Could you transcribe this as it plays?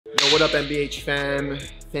What up, MBH fam?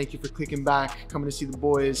 Thank you for clicking back, coming to see the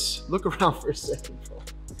boys. Look around for a second, bro.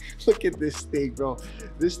 Look at this thing, bro.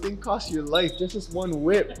 This thing costs your life. Just this one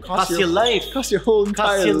whip costs your life. Costs your whole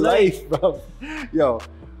entire life, bro. Yo,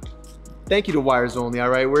 thank you to Wires Only, all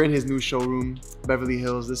right? We're in his new showroom, Beverly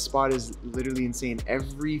Hills. This spot is literally insane.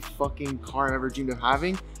 Every fucking car I've ever dreamed of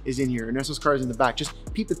having is in here. Ernesto's car is in the back. Just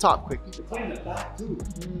peep the top quick. Peep the top. In the back, too.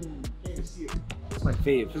 Can't even see it. That's my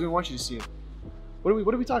fave. Because we want you to see it.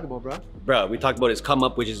 What do we talk about, bro? Bro, we talked about his come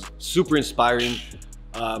up, which is super inspiring.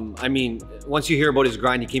 I mean, once you hear about his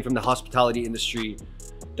grind, he came from the hospitality industry.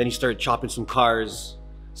 Then he started chopping some cars,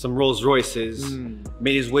 some Rolls Royces,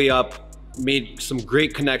 made his way up, made some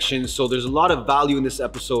great connections. So there's a lot of value in this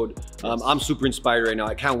episode. I'm super inspired right now.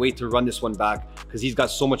 I can't wait to run this one back because he's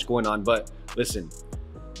got so much going on. But listen,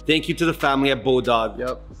 thank you to the family at Bodog.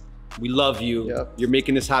 Yep. We love you. Yep. You're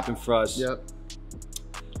making this happen for us. Yep.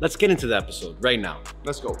 Let's get into the episode right now.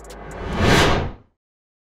 Let's go.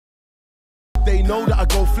 They know that I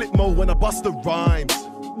go flip mode when I bust the rhymes.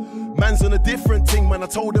 Man's on a different thing, man, I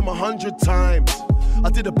told him 100 times. I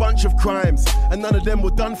did a bunch of crimes, and none of them were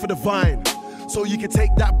done for the vine. So you can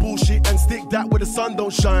take that bullshit and stick that where the sun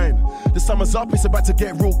don't shine. The summer's up, it's about to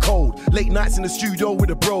get real cold. Late nights in the studio with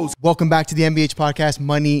the bros. Welcome back to the MBH podcast.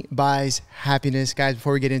 Money buys happiness. Guys,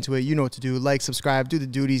 before we get into it, you know what to do. Like, subscribe, do the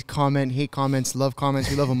duties, comment, hate comments, love comments.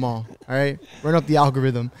 We love them all. All right? Run up the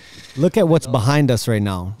algorithm. Look at what's behind us right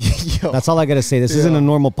now. Yo. That's all I got to say. This isn't a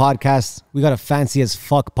normal podcast. We got a fancy as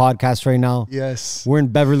fuck podcast right now. Yes. We're in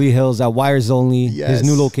Beverly Hills at Wires Only. Yes. His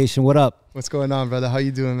new location. What up? What's going on, brother? How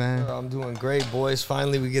you doing, man? I'm doing great, boys.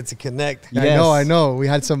 Finally, we get to connect. Yes. I know. We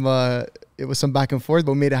had some, it was some back and forth,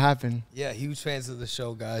 but we made it happen. Yeah, huge fans of the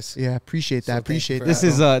show, guys. Yeah, appreciate that. So Appreciate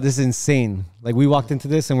that. This is insane. Like, we walked into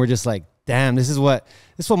this and we're just like, damn, this is what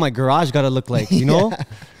my garage got to look like, you know?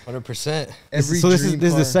 100%. So this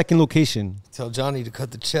is the second location. Tell Johnny to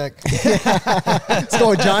cut the check. Let's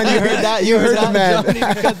go, John. You heard that? You heard the man. Johnny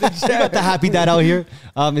to cut the check. You got the happy dad out here.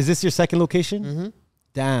 Is this your second location? Mm-hmm.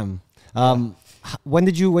 Damn. When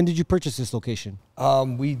did you purchase this location?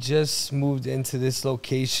 We just moved into this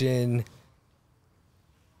location.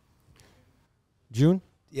 June?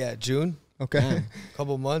 Yeah, June. Okay.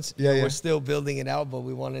 Couple months. Yeah. We're still building it out, but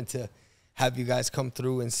we wanted to have you guys come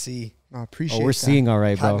through and see I appreciate we're that. seeing all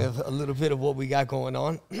right, bro. kind of a little bit of what we got going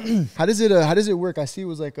on. How does it work? I see it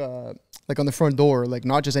was like on the front door, like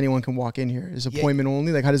not just anyone can walk in here. It's appointment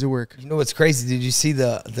only. Like, how does it work? You know what's crazy? Did you see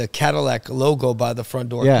the Cadillac logo by the front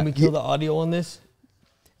door? Yeah. Can we kill the audio on this?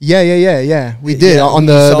 Yeah. We did on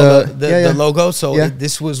the logo. So Yeah.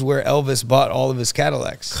 this was where Elvis bought all of his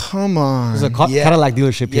Cadillacs. Come on. It's a Cadillac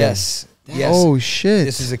dealership. Yes. Yes. Oh shit.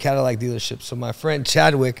 This is a Cadillac dealership. So my friend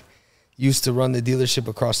Chadwick used to run the dealership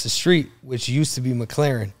across the street, which used to be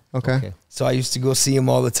McLaren. Okay. So I used to go see him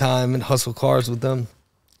all the time and hustle cars with them.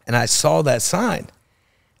 And I saw that sign.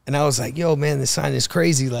 And I was like, yo, man, this sign is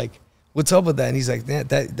crazy. Like, what's up with that? And he's like,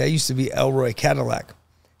 that used to be Elroy Cadillac.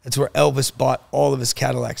 That's where Elvis bought all of his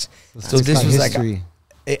Cadillacs. So this was history.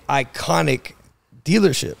 like an iconic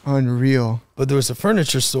dealership. Unreal. But there was a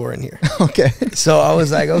furniture store in here. Okay. So I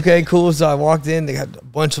was like, okay, cool. So I walked in. They had a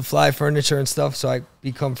bunch of fly furniture and stuff. So I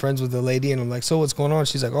become friends with the lady. And I'm like, so what's going on?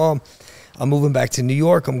 She's like, oh, I'm moving back to New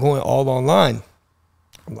York. I'm going all online.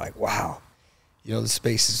 I'm like, wow. You know, the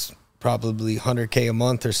space is probably 100K a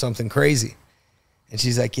month or something crazy. And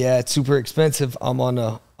she's like, yeah, it's super expensive. I'm on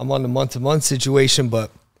a month-to-month situation,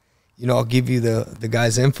 but, you know, I'll give you the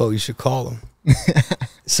guy's info. You should call him.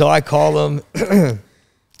 So I call him.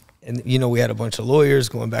 And, you know, we had a bunch of lawyers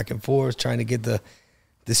going back and forth trying to get the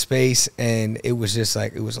space. And it was just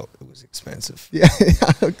like, it was expensive. Yeah.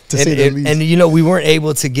 To say the least. And, you know, we weren't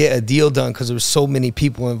able to get a deal done because there was so many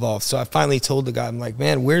people involved. So I finally told the guy, I'm like,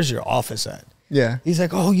 man, where's your office at? Yeah. He's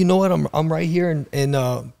like, oh, you know what? I'm right here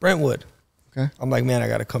in Brentwood. Okay. I'm like, man, I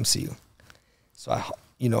got to come see you. So I,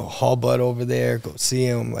 you know, haul butt over there, go see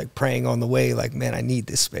him, like praying on the way, like, man, I need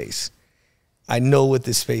this space. I know what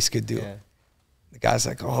this space could do. Yeah. The guy's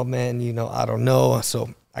like, oh, man, you know, I don't know. So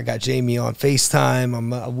I got Jamie on FaceTime.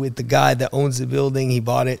 I'm with the guy that owns the building. He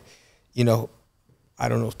bought it, you know, I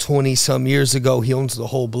don't know, 20-some years ago. He owns the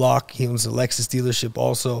whole block. He owns the Lexus dealership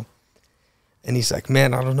also. And he's like,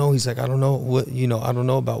 man, I don't know. He's like, I don't know what, you know, I don't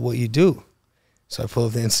know about what you do. So I pull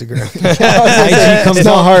up the Instagram. IG comes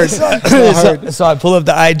not hard. So I pull up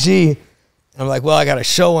the IG. I'm like, well, I got a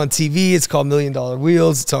show on TV. It's called $1 Million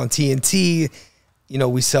Wheels. It's on TNT. You know,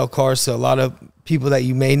 we sell cars to a lot of people that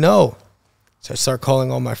you may know. So I start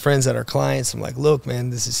calling all my friends that are clients. I'm like, look,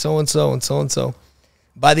 man, this is so-and-so and so-and-so.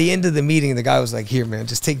 By the end of the meeting, the guy was like, "Here, man,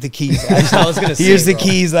 just take the keys." I was gonna say, Here's the bro.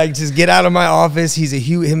 keys. Like, just get out of my office. He's a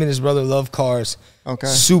huge. Him and his brother love cars. Okay.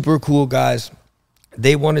 Super cool guys.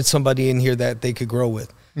 They wanted somebody in here that they could grow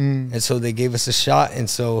with, and so they gave us a shot. And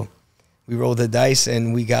so we rolled the dice,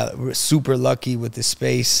 and we got super lucky with the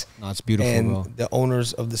space. No, it's beautiful, and bro. the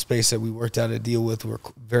owners of the space that we worked out a deal with were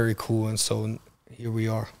very cool. And so here we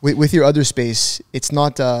are. With your other space, it's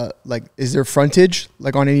not like, is there frontage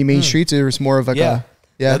like on any main streets, or it's more of like Yeah.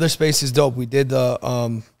 the The other space is dope. We did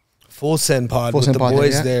the full send pod Full with send the pod,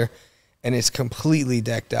 boys yeah. there, and it's completely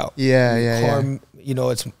decked out. Yeah. You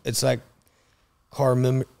know, it's like car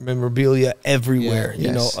memorabilia everywhere. Yeah,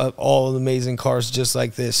 You yes. know, all amazing cars just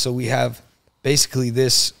like this. So we have basically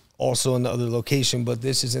this also in the other location, but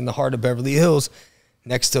this is in the heart of Beverly Hills,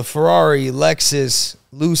 next to Ferrari, Lexus,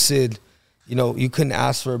 Lucid. You know, you couldn't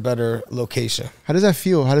ask for a better location. How does that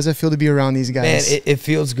feel? How does that feel to be around these Man, guys? it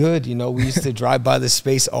feels good. You know, we used to drive by this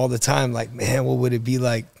space all the time. Like, man, what would it be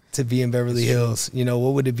like to be in Beverly Hills? You know,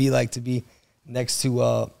 what would it be like to be next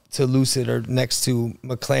to Lucid or next to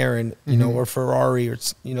McLaren, you know, or Ferrari, or,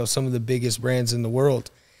 you know, some of the biggest brands in the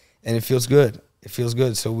world? And it feels good. It feels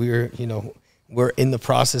good. So we're in the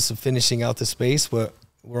process of finishing out the space, but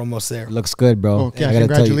we're almost there. Looks good, bro. Okay, I gotta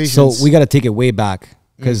tell you. So congratulations. we gotta take it way back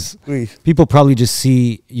because people probably just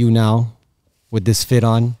see you now with this fit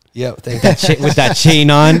on, Yeah, thank you. with that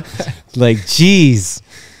chain on. Like, geez.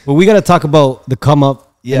 But we gotta talk about the come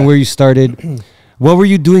up and where you started. What were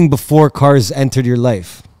you doing before cars entered your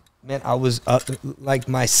life? Man, I was like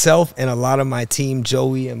myself and a lot of my team,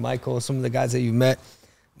 Joey and Michael, some of the guys that you met,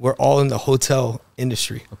 we're all in the hotel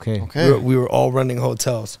industry. Okay. We were all running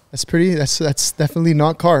hotels. That's definitely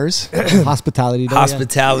not cars. Hospitality. though, yeah.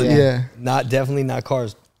 Hospitality. Yeah. Definitely not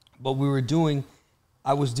cars. But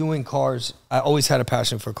I was doing cars. I always had a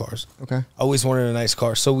passion for cars. Okay. I always wanted a nice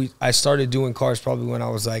car. So I started doing cars probably when I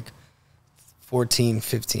was like 14,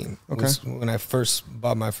 15. Okay. Was when I first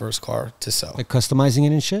bought my first car to sell. Like customizing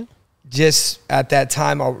it and shit? Just at that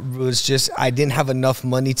time, I didn't have enough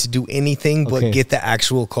money to do anything but Okay. get the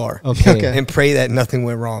actual car. Okay. And pray that nothing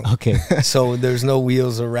went wrong. Okay. So there's no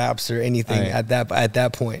wheels or wraps or anything All right. at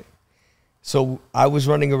that point. So I was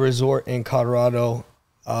running a resort in Colorado.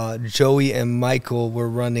 Joey and Michael were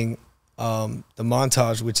running the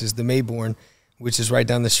Montage, which is the Mayborn, which is right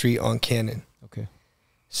down the street on Cannon. Okay.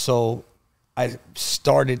 So I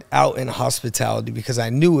started out in hospitality because I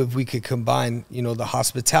knew if we could combine, you know, the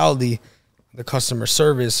hospitality, the customer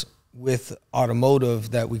service with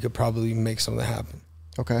automotive, that we could probably make something happen.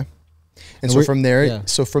 Okay. And so from there, yeah.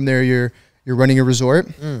 you're running a resort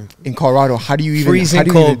in Colorado. How do you even Freezing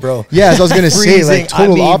cold, bro. Yeah, as I was gonna say, like Freezing,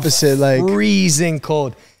 total opposite. Like freezing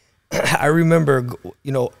cold. I remember,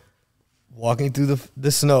 you know, walking through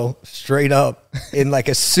the snow straight up in like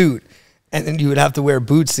a suit. And then you would have to wear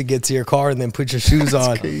boots to get to your car and then put your shoes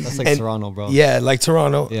on. That's like Toronto, bro. Yeah, like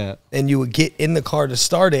Toronto. Yeah. And you would get in the car to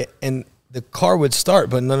start it, and the car would start,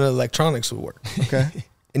 but none of the electronics would work. okay.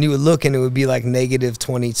 And you would look, and it would be like negative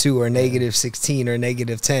 22 or negative 16 or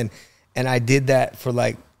negative 10. And I did that for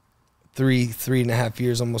like three and a half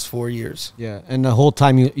years, almost 4 years. Yeah. And the whole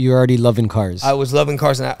time you're already loving cars. I was loving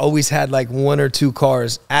cars, and I always had like 1 or 2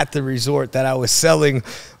 cars at the resort that I was selling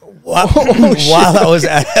while I was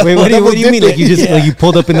at. Wait, what do you mean? Like you just Yeah. like you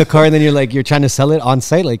pulled up in the car and then you're trying to sell it on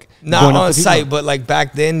site, like Not going up on to people? site, but like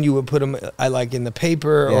back then you would put them like in the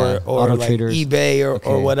paper Yeah, or Auto like Traders. eBay or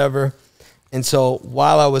Okay. whatever. And so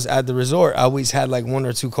while I was at the resort, I always had like 1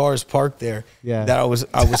 or 2 cars parked there Yeah. that I was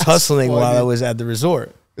hustling while I was at the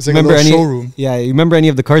resort. It's like a little showroom. Yeah, you remember any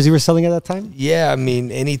of the cars you were selling at that time? Yeah, I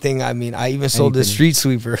mean, anything. I mean, I even sold the Anything. street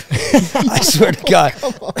sweeper. I swear to God.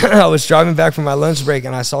 I was driving back from my lunch break,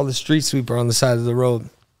 and I saw the street sweeper on the side of the road.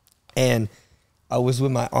 And I was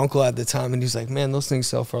with my uncle at the time, and he's like, man, those things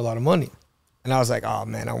sell for a lot of money. And I was like, oh,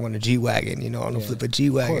 man, I want a G-Wagon. You know, I'm going to flip a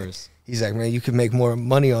G-Wagon. course. He's like, man, you can make more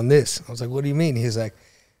money on this. I was like, what do you mean? He's like,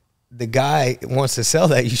 the guy wants to sell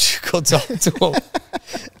that. You should go talk to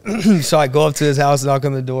him. So I go up to his house, knock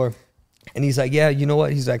on the door. And he's like, yeah, you know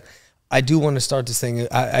what? He's like, I do want to start this thing.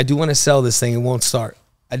 I do want to sell this thing. It won't start.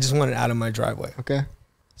 I just want it out of my driveway. Okay.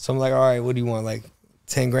 So I'm like, all right, what do you want? Like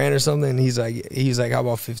 10 grand or something? And he's like, how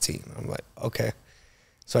about 15? I'm like, okay.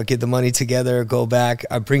 So I get the money together, go back.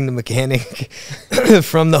 I bring the mechanic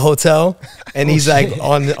from the hotel. And he's like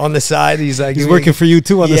on the side. He's like, He's working for you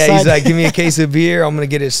too on the side. Yeah, he's like, give me a case of beer. I'm going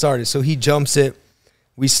to get it started. So he jumps it.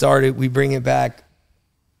 We start it. We bring it back.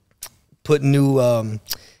 Put new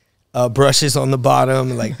brushes on the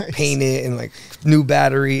bottom, like paint it, and like new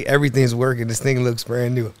battery. Everything's working. This thing looks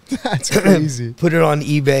brand new. That's crazy. Put it on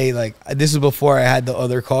eBay. Like, this is before I had the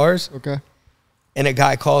other cars. Okay. And a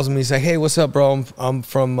guy calls me. He's like, "Hey, what's up, bro? I'm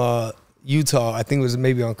from Utah. I think it was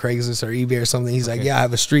maybe on Craigslist or eBay or something." He's like, "Yeah, I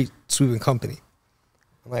have a street sweeping company."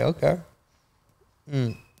 I'm like, "Okay."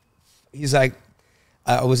 He's like,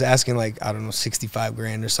 I was asking like, I don't know, 65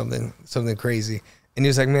 grand or something crazy. And he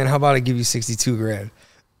was like, "Man, how about I give you 62 grand?"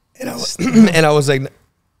 And I was like, "Let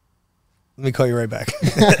me call you right back."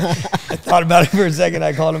 I thought about it for a second.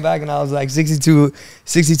 I called him back and I was like,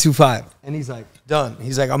 62.5. And he's like, "Done."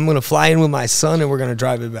 He's like, "I'm going to fly in with my son and we're going to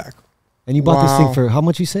drive it back." And you bought this thing for how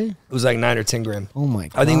much, you say? It was like 9 or 10 grand. Oh my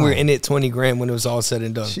God. I think we were in it 20 grand when it was all said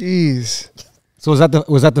and done. Jeez. So was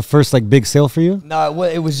that the first like big sale for you? No,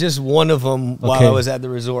 it was just one of them while I was at the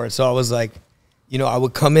resort. So I was like, you know, I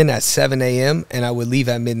would come in at 7 a.m. and I would leave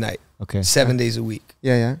at midnight. Okay. 7 days a week.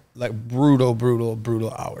 Yeah. Like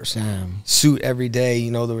brutal hours. Damn. Suit every day. You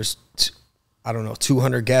know, there was, I don't know,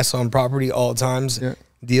 200 guests on property all times. Yeah.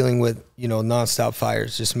 Dealing with, you know, nonstop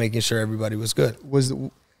fires, just making sure everybody was good.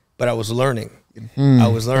 But I was learning. I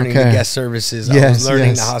was learning the guest services. I was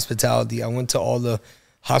learning the hospitality. I went to all the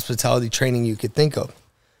hospitality training you could think of.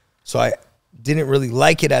 So I didn't really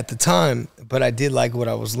like it at the time, but I did like what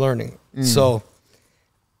I was learning. So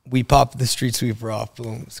we popped the street sweeper off.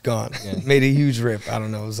 Boom, it's gone. Made a huge rip. I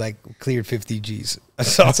don't know. It was like cleared 50 G's.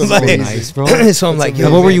 So That's like, nice, bro. So I'm like,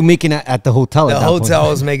 what were you making at the hotel? The at that hotel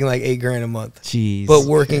point? was making like 8 grand a month. Jeez. But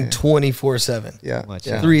working 24/7. Yeah.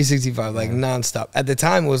 365, like nonstop. At the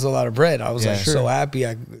time, it was a lot of bread. I was like so happy.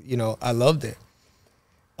 I loved it.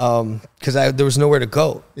 Because there was nowhere to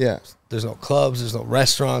go. Yeah. There's no clubs. There's no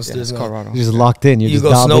restaurants. There's no. Colorado. You're just locked in. You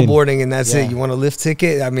go snowboarding and that's it. You want a lift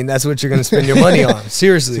ticket? I mean, that's what you're going to spend your money on.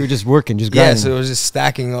 Seriously. So you're just working, just grinding. Yeah, so it was just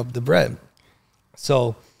stacking up the bread.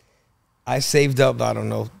 So I saved up, I don't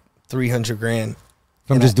know, 300 grand.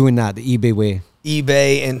 From just doing that, the eBay way.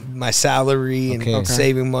 eBay and my salary and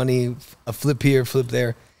saving money, a flip here, flip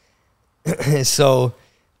there. So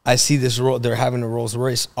I see this, they're having a Rolls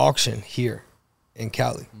Royce auction here in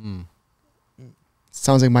Cali.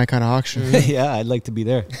 Sounds like my kind of auction. Yeah, I'd like to be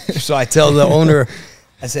there. So I tell the owner,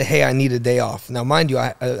 I said, "Hey, I need a day off." Now, mind you,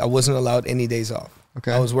 I wasn't allowed any days off.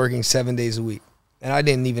 Okay. I was working 7 days a week. And I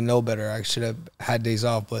didn't even know better. I should have had days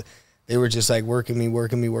off, but they were just like working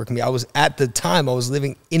me. I was, at the time, I was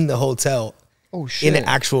living in the hotel. Oh, shit. In an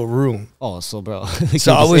actual room. Oh, so bro.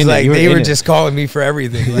 So I was like, they were just calling me for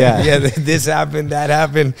everything. Like, yeah, this happened, that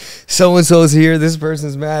happened. So-and-so's here. This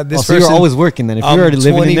person's mad. This person. So you're always working then. If you're already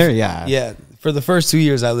living in there, yeah. Yeah. For the first 2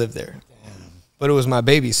 years, I lived there. But it was my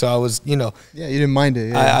baby, so I was, you know. Yeah, you didn't mind it.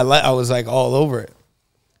 Yeah. I was like all over it.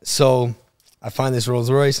 So I find this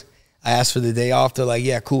Rolls Royce. I asked for the day off. They're like,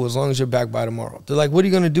 "Yeah, cool, as long as you're back by tomorrow." They're like, "What are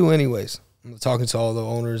you going to do anyways?" I'm talking to all the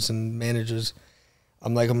owners and managers.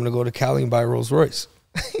 I'm like, "I'm going to go to Cali and buy a Rolls Royce."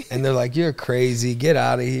 And they're like, "You're crazy. Get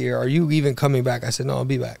out of here. Are you even coming back?" I said, "No, I'll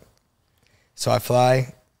be back." So I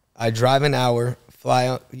fly. I drive an hour,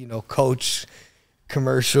 fly, you know, coach,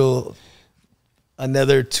 commercial,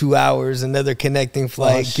 another 2 hours, another connecting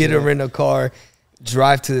flight, get a rental car,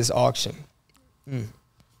 drive to this auction.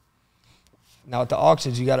 Now, at the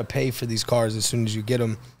auctions, you got to pay for these cars as soon as you get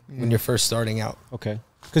them when you're first starting out. Okay.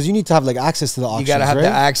 Because you need to have like access to the auctions, you got to have right? the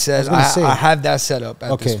access. I have that set up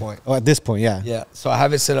at this point. Oh, at this point, yeah. Yeah. So I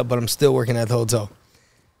have it set up, but I'm still working at the hotel.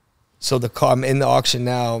 So the car, I'm in the auction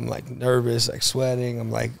now. I'm like nervous, like sweating.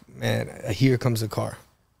 I'm like, man, here comes the car.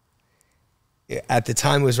 At the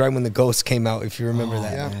time, it was right when the Ghost came out, if you remember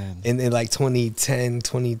that. Yeah. In like 2010,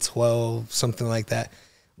 2012, something like that.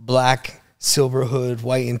 Black, silver hood,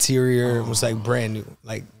 white interior. It was like brand new,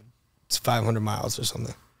 like it's 500 miles or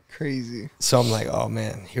something. Crazy. So I'm like, oh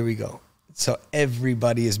man, here we go. So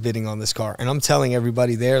everybody is bidding on this car. And I'm telling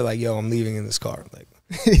everybody there, like, yo, I'm leaving in this car. Like,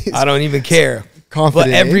 I don't even care.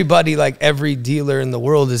 Confident, but everybody, like every dealer in the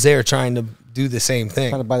world is there trying to do the same thing.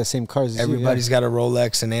 Trying to buy the same cars as Everybody's got a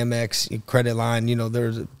Rolex, an Amex, credit line. You know,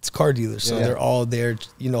 it's car dealers. So they're all there,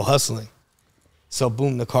 you know, hustling. So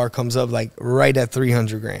boom, the car comes up like right at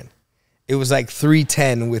 300 grand. It was like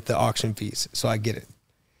 310 with the auction fees. So I get it.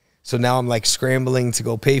 So now I'm like scrambling to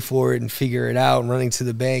go pay for it and figure it out and running to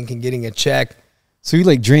the bank and getting a check. So you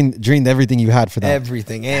like drained everything you had for that?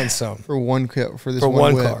 Everything and some. For one car. For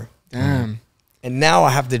one car. Damn. And now I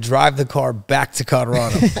have to drive the car back to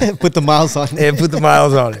Colorado. Put the miles on it. And put the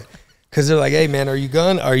miles on it. Because they're like, hey, man, are you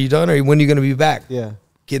done? Are you done? Or when are you going to be back? Yeah.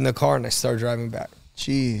 Get in the car and I start driving back.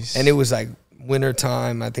 Jeez. And it was like winter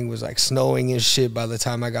time. I think it was like snowing and shit by the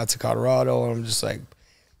time I got to Colorado. And I'm just like,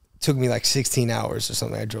 took me like 16 hours or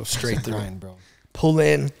something. I drove straight through. Grind, bro. Pull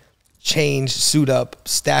in, change, suit up,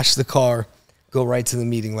 stash the car, go right to the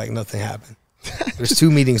meeting like nothing happened. There's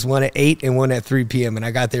 2 meetings, one at 8 and one at 3 p.m. And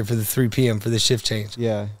I got there for the 3 p.m. for the shift change.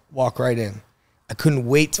 Yeah. Walk right in. I couldn't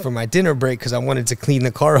wait for my dinner break because I wanted to clean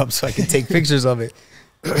the car up so I could take pictures of it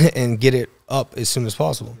and get it up as soon as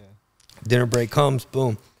possible. Dinner break comes,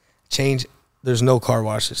 boom, change. There's no car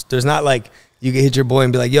washes. There's not like you can hit your boy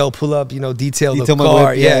and be like, yo, pull up, detail the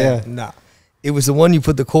car. Yeah. Nah. It was the one you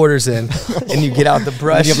put the quarters in and you get out the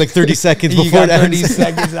brush. You have like 30 seconds before you got 30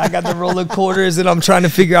 seconds. I got the roll of quarters and I'm trying to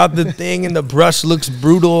figure out the thing and the brush looks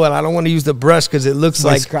brutal and I don't want to use the brush because it looks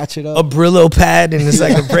like scratch it up. a Brillo pad and it's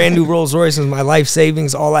like a brand new Rolls Royce and my life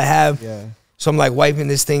savings, all I have. Yeah. So I'm like wiping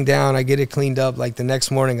this thing down. I get it cleaned up. Like the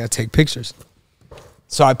next morning I take pictures.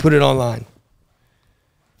 So I put it online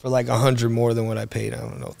for like 100 more than what I paid. I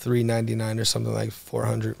don't know, $399 or something, like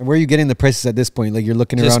 400. And where are you getting the prices at this point? Like you're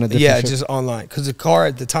looking around at different yeah, just online because the car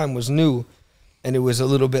at the time was new, and it was a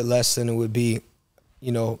little bit less than it would be,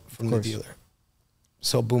 from the dealer.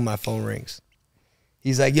 So boom, my phone rings.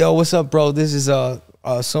 He's like, "Yo, what's up, bro? This is so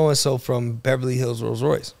and so from Beverly Hills Rolls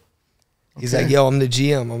Royce." He's like, "Yo, I'm the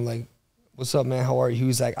GM." I'm like, "What's up, man? How are you?" He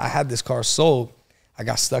was like, "I had this car sold. I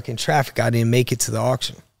got stuck in traffic. I didn't make it to the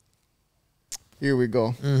auction." Here we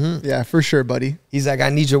go. Yeah, for sure, buddy. He's like, "I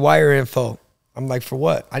need your wire info." I'm like, "For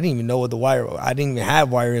what?" I didn't even know what the wire was. I didn't even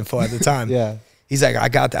have wire info at the time. Yeah. He's like,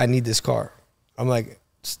 I need this car. I'm like,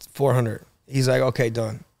 $400. He's like, "Okay,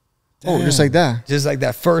 done." Oh, just like that. Just like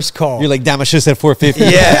that first call. You're like, damn, I should have said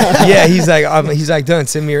 450. Yeah, yeah. He's like, "Done.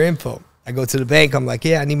 Send me your info." I go to the bank. I'm like,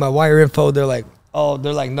 "Yeah, I need my wire info." They're like,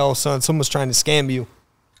 "No, son, someone's trying to scam you."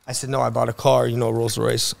 I said, "No, I bought a car, Rolls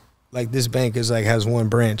Royce. Like this bank is like has one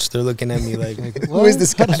branch." They're looking at me like, who is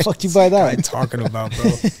this guy? How the fuck you buy that? What are you talking about,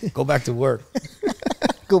 bro? Go back to work.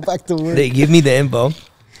 Go back to work. They give me the info.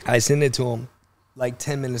 I send it to them. Like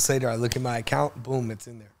 10 minutes later, I look at my account. Boom, it's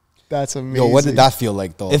in there. That's amazing. Yo, what did that feel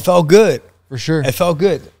like though? It felt good. For sure. It felt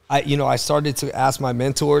good. I started to ask my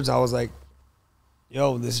mentors. I was like,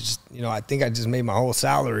 "Yo, this is just, I think I just made my whole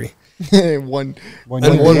salary." one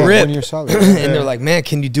rip. 1 year salary. And they're like, "Man,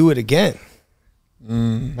 can you do it again?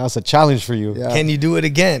 That's a challenge for you. Yeah. Can you do it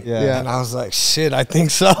again?" Yeah. And I was like, "Shit, I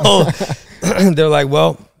think so." They're like,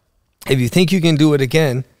 "Well, if you think you can do it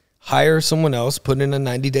again, hire someone else, put in a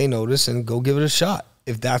 90-day notice, and go give it a shot.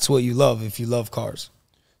 If that's what you love, if you love cars."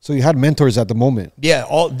 So you had mentors at the moment. Yeah,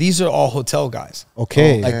 these are all hotel guys.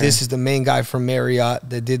 Okay. Like this is the main guy from Marriott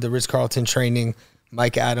that did the Ritz-Carlton training.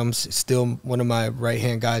 Mike Adams, still one of my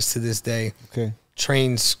right-hand guys to this day. Okay.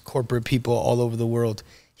 Trains corporate people all over the world.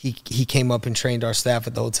 He came up and trained our staff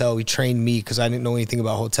at the hotel. He trained me because I didn't know anything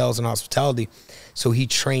about hotels and hospitality. So he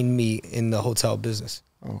trained me in the hotel business.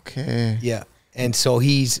 Okay. Yeah. And so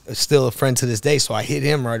he's still a friend to this day. So I hit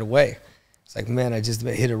him right away. It's like, "Man, I just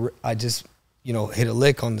hit a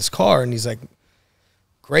lick on this car." And he's like,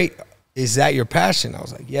 "Great. Is that your passion?" I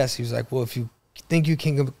was like, "Yes." He was like, "Well, if you think you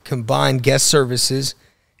can combine guest services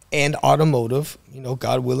and automotive,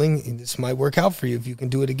 God willing, this might work out for you. If you can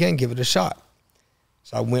do it again, give it a shot."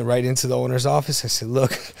 So I went right into the owner's office. I said,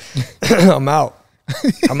 "Look, I'm out.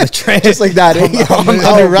 I'm going to train." Just like that.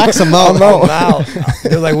 I'm out.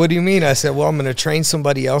 They're like, "What do you mean?" I said, "Well, I'm going to train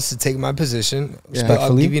somebody else to take my position. Yeah.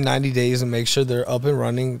 I'll give you 90 days and make sure they're up and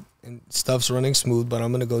running and stuff's running smooth, but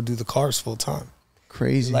I'm going to go do the cars full time."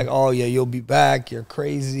 Crazy. Like, "Oh, yeah, you'll be back. You're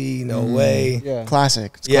crazy. No way." Yeah.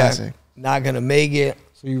 Classic. It's classic. Not going to make it.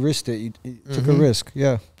 So you risked it. You took a risk.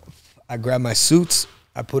 Yeah. I grabbed my suits.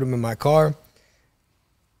 I put them in my car.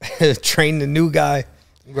 Trained the new guy.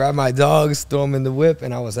 Grab my dogs, throw them in the whip,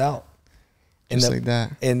 and I was out. Just like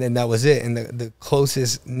that. And then that was it. And the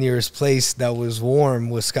closest, nearest place that was warm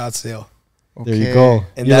was Scottsdale. There you go.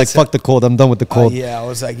 And You're like, that's fuck the cold. I'm done with the cold. Yeah, I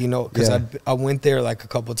was like, because I went there like a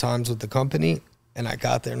couple times with the company, and I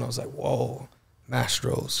got there and I was like, whoa,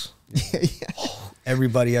 Mastros.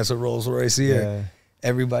 Everybody has a Rolls Royce here. Yeah.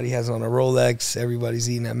 Everybody has on a Rolex. Everybody's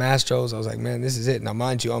eating at Mastros. I was like, man, this is it. Now,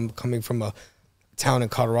 mind you, I'm coming from a town in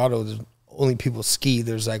Colorado. There's only people ski.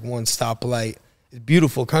 There's like one stoplight. It's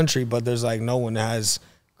beautiful country, but there's like no one has.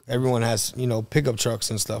 Everyone has, pickup trucks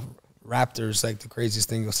and stuff. Raptors, like the craziest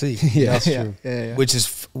thing you'll see. Yeah, that's true. Yeah.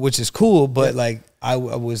 Which is cool, but like I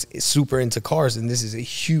was super into cars, and this is a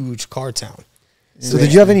huge car town. So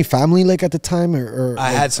did you have any family like at the time, or I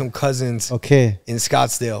like, had some cousins okay in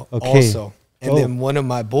Scottsdale Okay. also. And then one of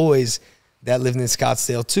my boys that lived in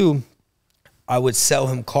Scottsdale too, I would sell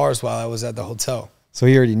him cars while I was at the hotel. So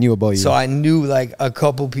he already knew about you. So I knew like a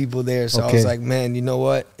couple people there. So I was Okay. like, man, you know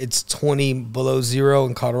what? It's 20 below zero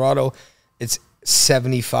in Colorado. It's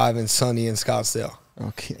 75 and sunny in Scottsdale.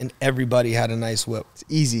 Okay. And everybody had a nice whip. It's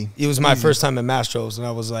easy. It was my first time at Mastros, and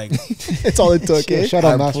I was like, It's all it took. Eh? Shout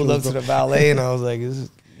out I pulled Mastros, up to bro. the valet, and I was like, this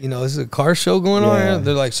is a car show going on Yeah. here?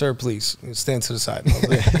 They're like, sir, please stand to the side. I was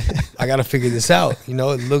like, I got to figure this out. It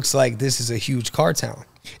looks like this is a huge car town.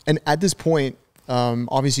 And at this point,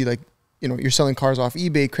 Obviously, like, you know, you're selling cars off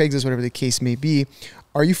eBay, Craigslist, whatever the case may be.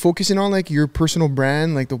 Are you focusing on like your personal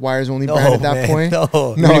brand, like the Wires Only brand at that point?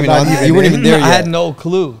 No, you weren't even there yet. I had no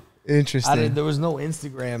clue. Interesting. There was no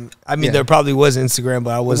Instagram. I mean, there probably was Instagram,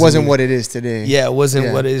 but I wasn't. It wasn't what it is today. Yeah, it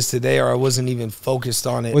wasn't what it is today, or I wasn't even focused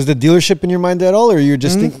on it. Was the dealership in your mind at all, or you're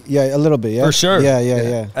just thinking, yeah, a little bit, yeah? For sure.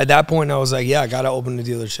 Yeah. At that point, I was like, yeah, I got to open the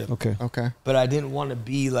dealership. Okay. But I didn't want to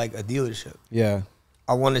be like a dealership. Yeah.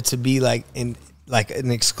 I wanted to be like an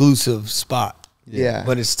exclusive spot. Yeah.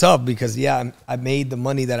 But it's tough because, I made the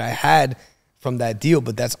money that I had from that deal,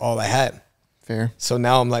 but that's all I had. Fair. So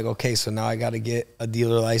now I'm like, okay, so now I got to get a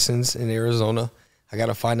dealer license in Arizona. I got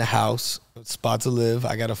to find a house, a spot to live.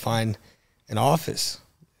 I got to find an office.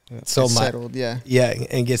 So settled, yeah,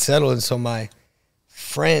 and get settled. And so my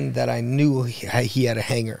friend that I knew, he had a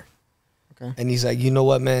hangar. Okay. And he's like, you know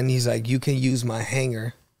what, man? He's like, you can use my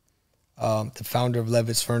hangar. The founder of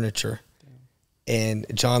Levitt's Furniture and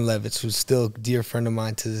John Levitz, who's still a dear friend of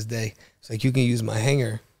mine to this day. It's like, you can use my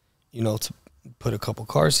hangar, you know, to put a couple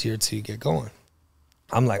cars here till you get going.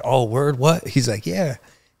 I'm like, oh, word, what? He's like, yeah.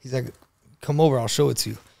 He's like, come over, I'll show it to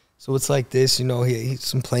you. So it's like this, you know, he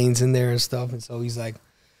some planes in there and stuff. And so he's like,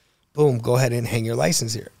 boom, go ahead and hang your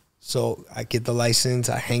license here. So I get the license,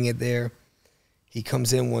 I hang it there. He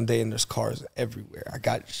comes in one day and there's cars everywhere. I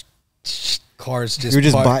got cars just you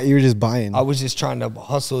were just buying. I was just trying to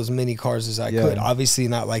hustle as many cars as I could. Obviously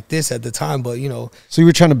not like this at the time, but you know. So you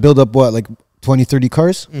were trying to build up what, like 20, 30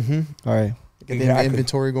 cars? Mm-hmm. All right. Get the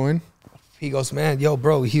inventory going. He goes, man, yo,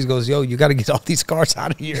 bro. He goes, yo, you got to get all these cars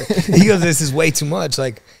out of here. He goes, this is way too much.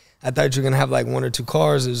 Like, I thought you were going to have like 1 or 2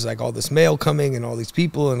 cars. There's like all this mail coming and all these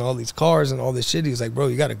people and all these cars and all this shit. He was like, bro,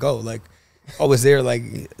 you got to go. Like, I was there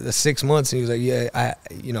like the 6 months and he was like, yeah,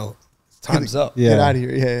 time's up. Get out of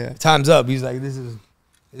here. Yeah. Time's up. He's like, this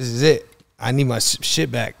is it. I need my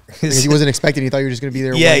shit back. He wasn't expecting. He thought you were just gonna be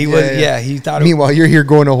there. Yeah, he was. Yeah, he thought. Meanwhile, you're here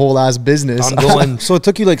going a whole ass business. I'm going. So it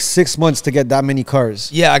took you like 6 months to get that many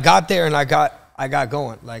cars. Yeah, I got there and I got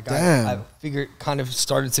going. Like I Damn.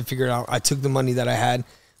 started to figure it out. I took the money that I had,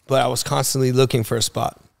 but I was constantly looking for a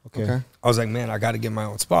spot. Okay. I was like, man, I got to get my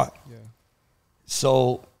own spot. Yeah.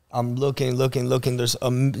 So I'm looking. There's a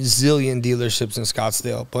zillion dealerships in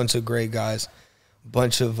Scottsdale. A bunch of great guys.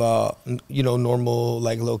 Bunch of normal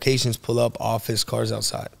like locations pull up, office, cars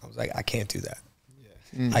outside. I was like, I can't do that.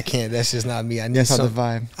 I can't. That's just not me. I need That's not the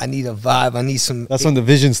vibe. I need a vibe. I need some. That's when the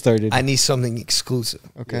vision started. I need something exclusive.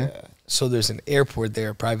 Okay. Yeah. So there's an airport there,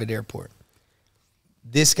 a private airport.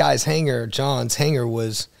 This guy's hangar, John's hangar,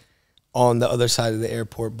 was on the other side of the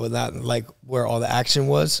airport, but not like where all the action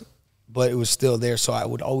was, but it was still there. So I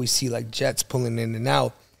would always see like jets pulling in and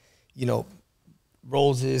out, you know,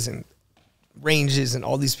 Rollses and Ranges and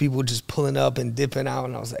all these people just pulling up and dipping out.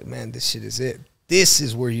 And I was like, man, this shit is it. This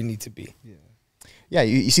is where you need to be. Yeah,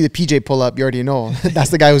 you see the PJ pull up, you already know.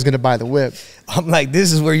 That's the guy who's going to buy the whip. I'm like,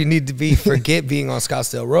 this is where you need to be. Forget being on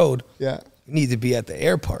Scottsdale Road. Yeah. You need to be at the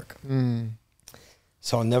air park.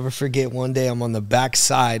 So I'll never forget one day I'm on the back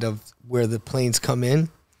side of where the planes come in,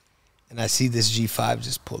 and I see this G5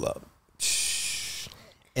 just pull up.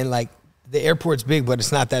 And like the airport's big, but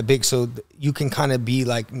it's not that big. So you can kind of be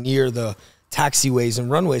like near the taxiways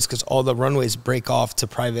and runways because all the runways break off to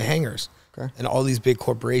private hangars. Okay. And all these big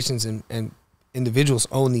corporations and individuals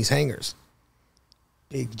own these hangars.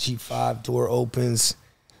 Big G5 door opens.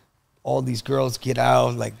 All these girls get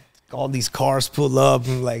out. Like all these cars pull up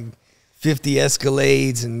and like 50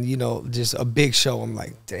 Escalades and, you know, just a big show. I'm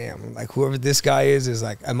like, damn. I'm like, whoever this guy is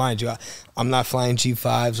like, and mind you, I'm not flying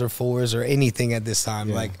G5s or 4s or anything at this time.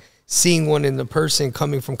 Yeah. Like seeing one in the person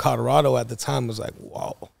coming from Colorado at the time was like,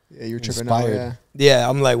 wow. Yeah, you're tripping out. Yeah,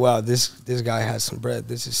 I'm like, wow, this guy has some bread.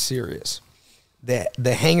 This is serious.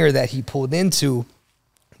 The hangar that he pulled into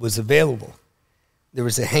was available. There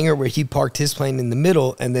was a hangar where he parked his plane in the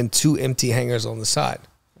middle and then 2 empty hangars on the side.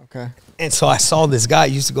 Okay. And so I saw this guy. I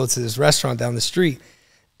used to go to this restaurant down the street,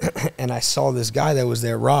 and I saw this guy that was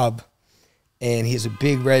there, Rob, and he has a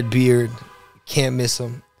big red beard. Can't miss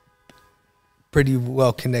him. Pretty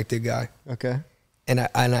well-connected guy. Okay. And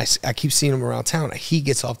I keep seeing him around town. He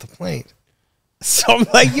gets off the plane. So I'm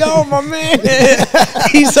like, yo, my man.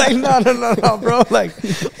 He's like, no, bro. Like,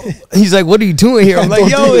 he's like, what are you doing here? I'm like,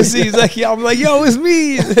 yo, it's he's like, yeah. I'm like, yo, it's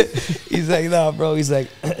me. He's like, no, bro. He's like,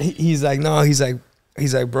 no. He's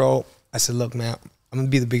like, bro. I said, look, man, I'm gonna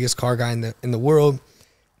be the biggest car guy in the world.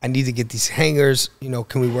 I need to get these hangars. You know,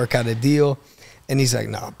 can we work out a deal? And he's like,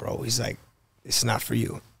 nah, bro. He's like, it's not for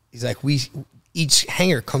you. He's like, each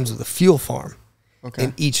hangar comes with a fuel farm. Okay.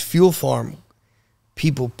 And each fuel farm,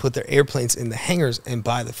 people put their airplanes in the hangars and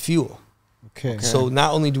buy the fuel. Okay. So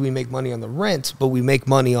not only do we make money on the rent, but we make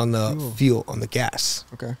money on the fuel, on the gas.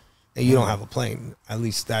 Okay. And you don't have a plane. At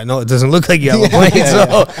least I know it doesn't look like you have a plane.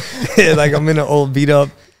 So like I'm in an old beat up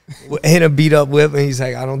whip, and he's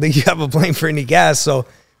like, I don't think you have a plane for any gas. So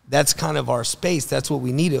that's kind of our space. That's what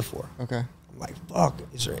we need it for. Okay. I'm like, fuck,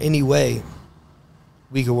 is there any way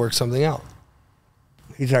we could work something out?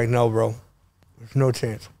 He's like, no, bro. There's no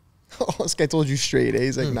chance. Oh, this guy told you straight, eh?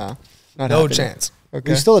 He's like, nah. Not No happening. chance.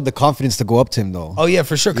 Okay. You still had the confidence to go up to him, though. Oh, yeah,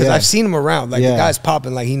 for sure. Because Yeah. I've seen him around. Like, Yeah. the guy's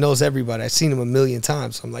popping. Like, he knows everybody. I've seen him a million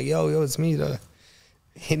times. So I'm like, yo, it's me. And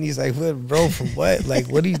he's like, what, bro, from what? Like,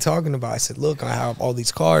 what are you talking about? I said, look, I have all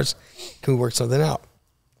these cars. Can we work something out?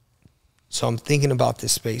 So I'm thinking about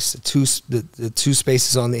this space, the two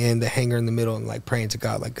spaces on the end, the hangar in the middle, and like praying to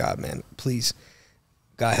God, like, God, man, please,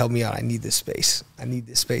 God, help me out. I need this space. I need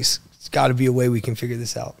this space. It's got to be a way we can figure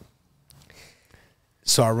this out.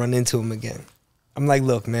 So I run into him again. I'm like,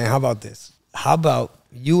 look, man, how about this? How about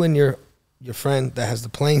you and your friend that has the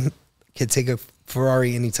plane can take a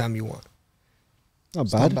Ferrari anytime you want?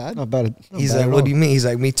 Not not bad. bad. Not bad. He's like, what do you mean? He's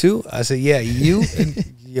like, me too? I said, yeah, you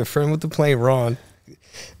and your friend with the plane, Ron.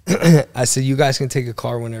 I said, you guys can take a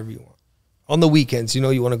car whenever you want. On the weekends, you know,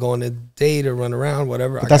 you want to go on a date or run around,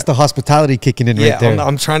 whatever. But that's the hospitality kicking in right there.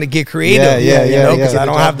 I'm trying to get creative. Yeah, you know, yeah. because Get I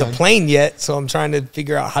the don't job have the done. plane yet, so I'm trying to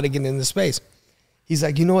figure out how to get into space. He's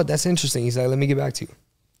like, you know what? That's interesting. He's like, let me get back to you.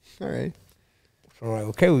 All right. So I'm like,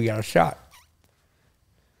 okay, we got a shot.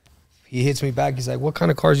 He hits me back. He's like, what kind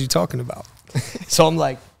of cars are you talking about? So I'm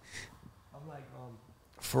like,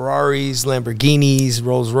 Ferraris, Lamborghinis,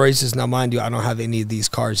 Rolls Royces. Now, mind you, I don't have any of these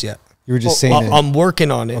cars yet. You were just saying it. I'm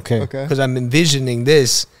working on it. Okay. Okay. Because I'm envisioning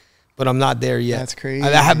this, but I'm not there yet. That's crazy. I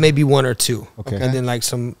have maybe one or two. Okay. And then like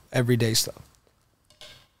some everyday stuff.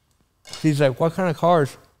 He's like, what kind of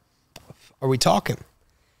cars are we talking? I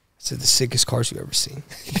said, the sickest cars you ever seen.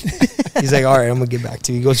 He's like, all right, I'm going to get back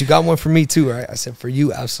to you. He goes, you got one for me too, right? I said, for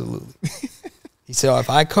you, absolutely. He said, oh, if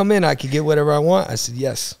I come in, I could get whatever I want. I said,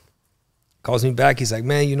 yes. Calls me back. He's like,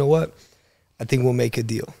 man, you know what? I think we'll make a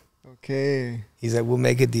deal. Okay. He's like, we'll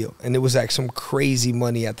make a deal. And it was like some crazy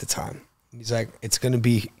money at the time. He's like, it's going to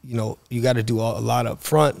be, you know, you got to do a lot up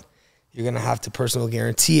front. You're going to have to personal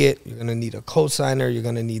guarantee it. You're going to need a co-signer. You're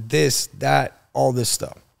going to need this, that, all this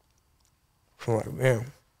stuff. I'm like, man.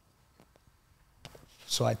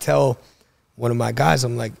 So I tell one of my guys,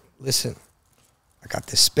 I'm like, listen, I got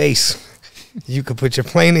this space. You could put your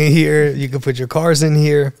plane in here. You could put your cars in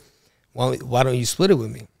here. Why don't you split it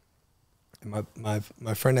with me? And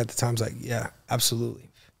my friend at the time's like, yeah, absolutely.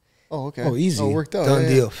 Oh, okay. Oh, easy. Oh, it worked out. Done Yeah,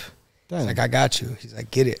 deal. Damn. He's like, I got you. He's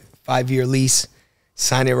like, get it. 5-year lease.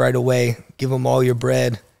 Sign it right away. Give them all your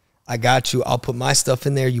bread. I got you. I'll put my stuff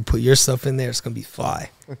in there. You put your stuff in there. It's going to be fly.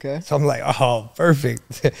 Okay. So I'm like, oh,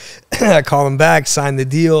 perfect. I call him back, sign the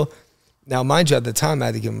deal. Now, mind you, at the time, I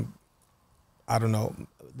had to give him, I don't know,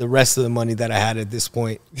 the rest of the money that I had at this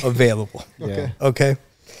point available. Okay. Okay.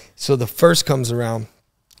 So the first comes around.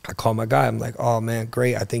 I call my guy. I'm like, oh, man,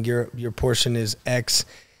 great. I think your portion is X.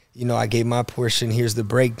 You know, I gave my portion. Here's the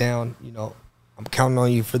breakdown. You know, I'm counting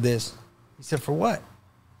on you for this. He said, for what?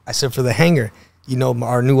 I said, for the hangar. You know,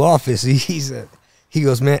 our new office. He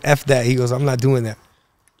goes, man, F that. He goes, I'm not doing that.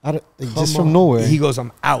 Just from nowhere. He goes,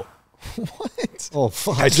 I'm out. What? Oh,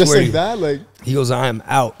 fuck. I Just swear like to you. that? Like, He goes, I am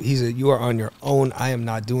out. He said, you are on your own. I am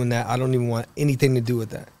not doing that. I don't even want anything to do with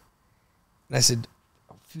that. And I said,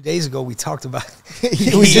 a few days ago, we talked about it.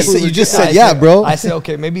 You just said, I yeah, said- bro. I said,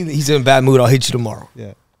 okay, maybe he's in a bad mood. I'll hit you tomorrow.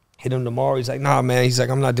 Yeah. Hit him tomorrow. He's like, nah, man. He's like,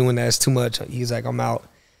 I'm not doing that. It's too much. He's like, I'm out.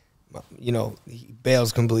 You know, he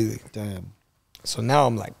bails completely. Damn. So now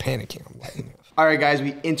I'm like panicking. I'm like, All right, guys,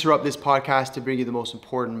 we interrupt this podcast to bring you the most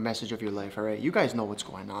important message of your life, all right? You guys know what's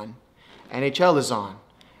going on. NHL is on.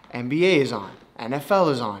 NBA is on.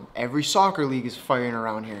 NFL is on. Every soccer league is firing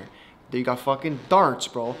around here. You got fucking darts,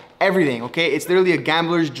 bro. Everything, okay? It's literally a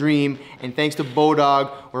gambler's dream. And thanks to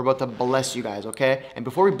Bodog, we're about to bless you guys, okay? And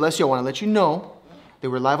before we bless you, I want to let you know that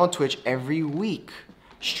we're live on Twitch every week.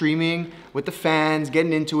 Streaming with the fans,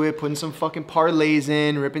 getting into it, putting some fucking parlays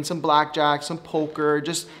in, ripping some blackjack, some poker,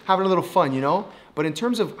 just having a little fun, you know? But in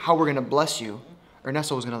terms of how we're going to bless you,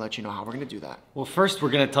 Ernesto was going to let you know how we're going to do that. Well, first,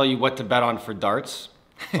 we're going to tell you what to bet on for darts,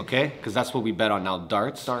 okay? Because that's what we bet on now,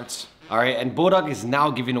 darts. Darts. All right, and Bodog is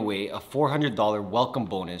now giving away a $400 welcome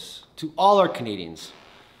bonus to all our Canadians.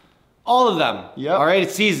 All of them. Yep. All right,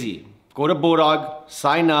 it's easy. Go to Bodog,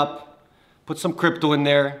 sign up, put some crypto in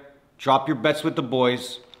there, drop your bets with the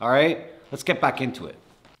boys. All right, let's get back into it.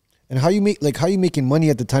 And how you making money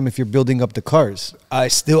at the time if you're building up the cars? I'm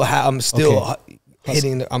still Okay.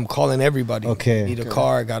 hitting. I'm calling everybody. Okay. Need a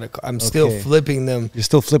car. I'm still flipping them. You're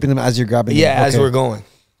still flipping them as you're grabbing Yeah, them. as we're going.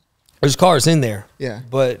 There's cars in there. Yeah.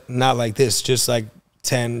 But not like this. Just like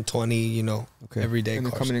 10, 20, you know, everyday and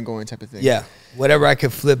cars. coming and going type of thing. Yeah. Whatever I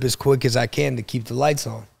could flip as quick as I can to keep the lights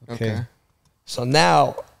on. Okay. So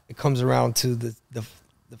now it comes around to the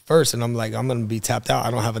first, and I'm like, I'm going to be tapped out.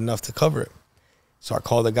 I don't have enough to cover it. So I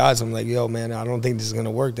call the guys. I'm like, yo, man, I don't think this is going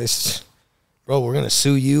to work. Bro, we're going to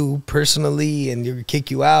sue you personally, and you're going to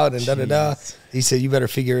kick you out, and da-da-da. He said, you better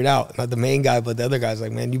figure it out. Not the main guy, but the other guy's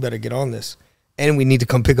like, man, you better get on this. And we need to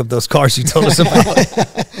come pick up those cars you told us about.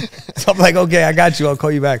 So I'm like, okay, I got you. I'll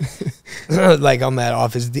call you back. Like I'm at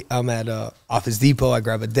Office Depot. I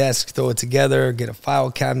grab a desk, throw it together, get a file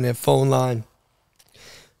cabinet, phone line,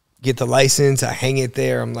 get the license. I hang it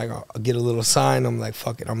there. I'm like, I'll get a little sign. I'm like,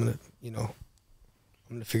 fuck it. I'm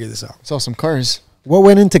gonna figure this out. Saw some cars. What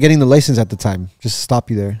went into getting the license at the time? Just to stop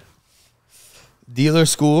you there. Dealer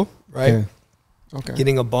school, right? Okay.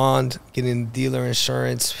 Getting a bond, getting dealer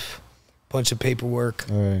insurance, bunch of paperwork.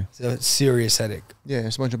 All right. It's a serious headache. Yeah,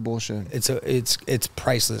 it's a bunch of bullshit. It's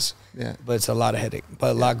priceless. Yeah. But it's a lot of headache.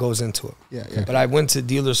 But a lot goes into it. Yeah, yeah. But I went to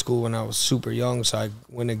dealer school when I was super young, so I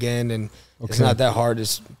went again, and it's not that hard.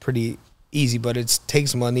 It's pretty easy, but it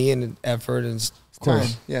takes money and effort, and it's Time.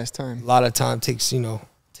 Yeah, it's time. a lot of time. Takes a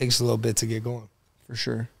little bit to get going. For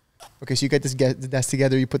sure. Okay, so you get the desk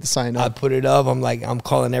together, you put the sign I up. put it up. I'm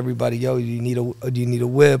calling everybody. Yo, do you need a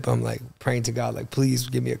whip? I'm like praying to God, like, please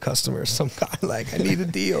give me a customer, some guy. Like, I need a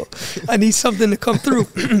deal. I need something to come through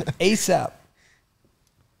ASAP.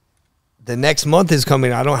 The next month is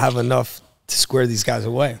coming. I don't have enough to square these guys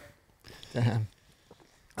away. Damn.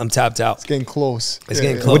 I'm tapped out. It's getting close. It's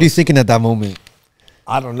getting close. What are you thinking at that moment?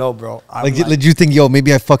 I don't know, bro. Did you think, yo,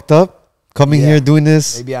 maybe I fucked up coming here doing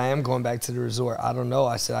this? Maybe I am going back to the resort. I don't know.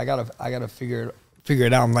 I said I gotta figure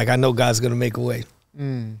it out. I'm like, I know God's gonna make a way.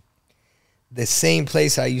 The same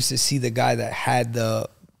place I used to see the guy that had the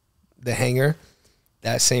hangar,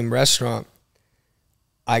 that same restaurant.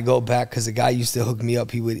 I go back because the guy used to hook me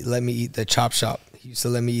up. He would let me eat the chop shop. He used to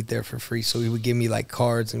let me eat there for free. So he would give me like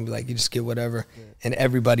cards and be like, you just get whatever. And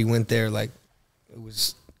everybody went there. Like it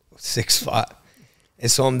was a sick spot. And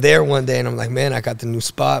so I'm there one day and I'm like, man, I got the new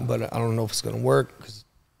spot, but I don't know if it's going to work because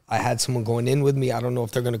I had someone going in with me. I don't know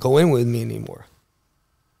if they're going to go in with me anymore.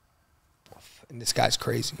 And this guy's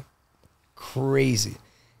crazy. Crazy.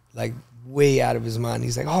 Like way out of his mind.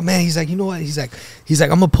 He's like, oh man, he's like, you know what? He's like, I'm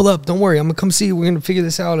going to pull up. Don't worry. I'm going to come see you. We're going to figure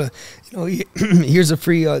this out. Here's a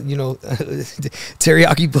free,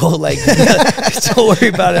 teriyaki bowl. Like, don't worry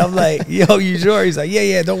about it. I'm like, yo, you sure? He's like,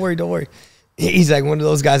 yeah, don't worry. He's like one of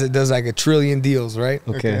those guys that does like 1 trillion deals, right?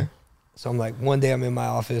 Okay. So I'm like, one day I'm in my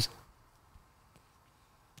office.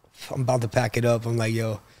 I'm about to pack it up. I'm like,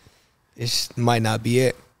 yo, this might not be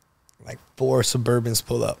it. Like 4 Suburbans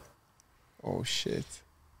pull up. Oh, shit.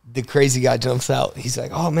 The crazy guy jumps out. He's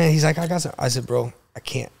like, oh, man. He's like, I got some. I said, bro, I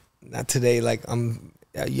can't. Not today. Like,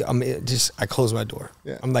 I close my door.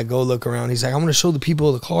 Yeah. I'm like, go look around. He's like, I want to show the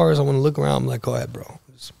people the cars. I want to look around. I'm like, go ahead, bro.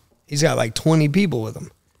 He's got like 20 people with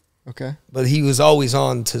him. Okay. But he was always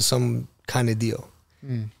on to some kind of deal.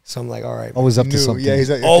 So I'm like, all right. Always up to something. Yeah, he's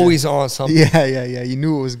like, Always on something. Yeah. You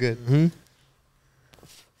knew it was good.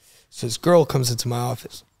 So this girl comes into my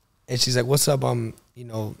office. And she's like, what's up? I'm,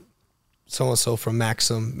 so-and-so from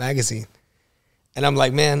Maxim magazine. And I'm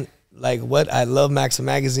like, man, like what? I love Maxim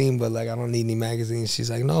magazine, but like I don't need any magazines. She's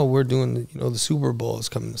like, no, we're doing, the Super Bowl is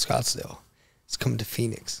coming to Scottsdale. It's coming to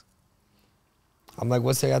Phoenix. I'm like,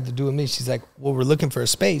 what's that got to do with me? She's like, well, we're looking for a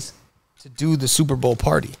space to do the Super Bowl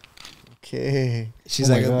party. Okay. She's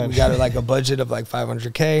like, we got like a budget of like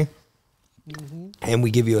 $500K, and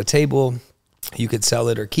we give you a table. You could sell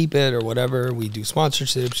it or keep it or whatever. We do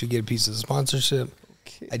sponsorships. You get a piece of the sponsorship.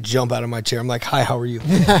 Okay. I jump out of my chair. I'm like, hi, how are you?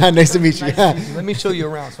 Nice to meet you. Let me show you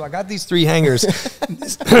around. So I got these 3 hangars.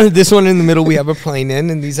 This one in the middle we have a plane in,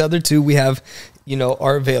 and these other 2 we have,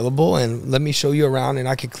 are available. And let me show you around, and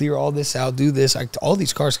I could clear all this out, do this. All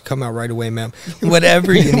these cars can come out right away, ma'am.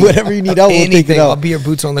 Whatever you need. Whatever you need help, we'll take it out. I'll be your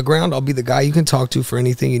boots on the ground. I'll be the guy you can talk to for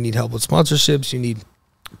anything. You need help with sponsorships. You need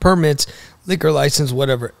permits, liquor license,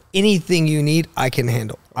 whatever. Anything you need, I can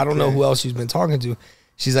handle. I don't know who else she's been talking to.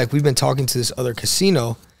 She's like, we've been talking to this other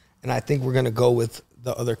casino, and I think we're going to go with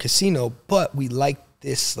the other casino, but we like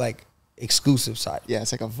this, like, exclusive side. Yeah,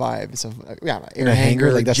 it's like a vibe. It's a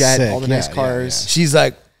hangar, like jet, sick. all the nice cars. Yeah. She's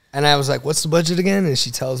like, and I was like, what's the budget again? And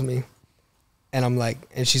she tells me, and I'm like,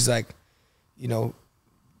 and she's like,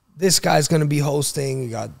 this guy's going to be hosting. You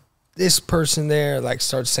got this person there, like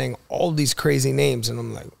starts saying all these crazy names. And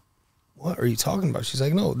I'm like, what are you talking about? She's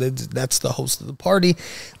like, no, that's the host of the party.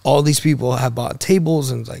 All these people have bought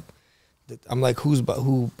tables. And like, I'm like, who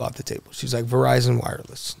bought the table? She's like, Verizon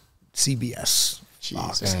Wireless, CBS,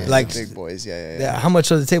 Jeez, okay. Like big boys. Yeah. How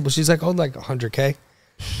much are the table? She's like, oh, like 100K.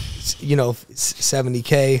 You know,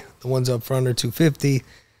 70K. The ones up front are 250.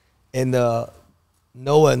 And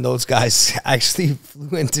Noah and those guys actually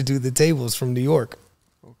flew in to do the tables from New York.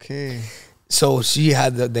 Okay. So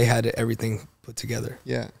they had everything put together.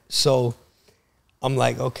 Yeah. So I'm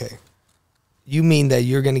like, okay, you mean that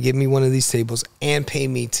you're going to give me one of these tables and pay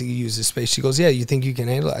me to use this space? She goes, yeah, you think you can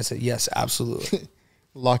handle it? I said, yes, absolutely.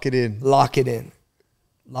 Lock it in. Lock it in.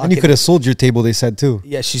 And you could have sold your table, they said, too.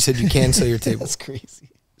 Yeah, she said you can sell your table. That's crazy.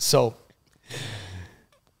 So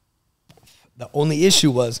the only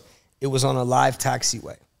issue was it was on a live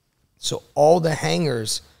taxiway. So all the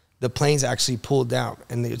hangars, the planes actually pulled down.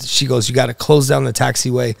 And she goes, you got to close down the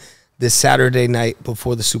taxiway this Saturday night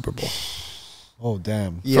before the Super Bowl. Oh,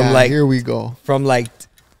 damn. Yeah, here we go. From like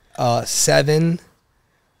 7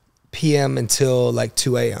 p.m. until like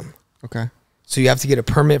 2 a.m. Okay. So you have to get a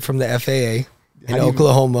permit from the FAA in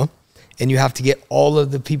Oklahoma, and you have to get all of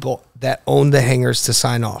the people that own the hangars to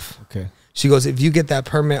sign off. Okay. She goes, if you get that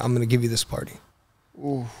permit, I'm going to give you this party.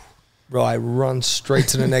 Ooh. Bro, I run straight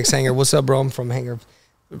to the next hangar. What's up, bro? I'm from hangar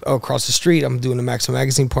across the street. I'm doing a Maxim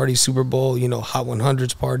Magazine party, Super Bowl, you know, Hot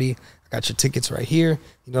 100s party. I got your tickets right here.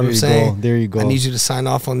 You know what I'm saying? There you go. I need you to sign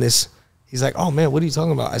off on this. He's like, oh, man, what are you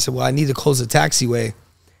talking about? I said, well, I need to close the taxiway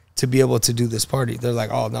to be able to do this party. They're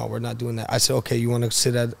like, oh, no, we're not doing that. I said, okay, you want to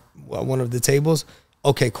sit at one of the tables?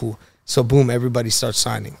 Okay, cool. So, boom, everybody starts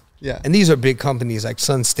signing. Yeah. And these are big companies like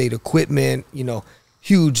Sun State Equipment, you know,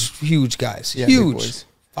 huge guys. Yeah, big huge. boys.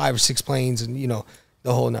 5 or 6 planes and, you know,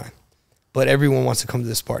 the whole 9. But everyone wants to come to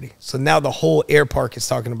this party. So now the whole air park is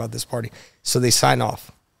talking about this party. So they sign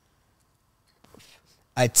off.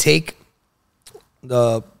 I take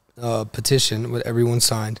the petition, what everyone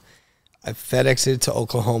signed. I FedEx it to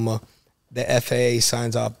Oklahoma. The FAA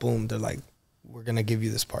signs off. Boom. They're like, we're going to give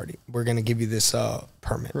you this party. We're going to give you this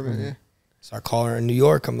permit. Yeah. So I call her in New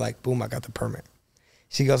York. I'm like, boom, I got the permit.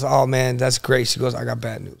 She goes, oh, man, that's great. She goes, I got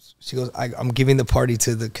bad news. She goes, I'm giving the party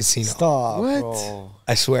to the casino. Stop, What? bro.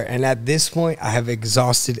 I swear. And at this point, I have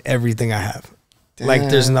exhausted everything I have. Like,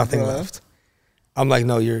 there's Damn, nothing bro. left. I'm like,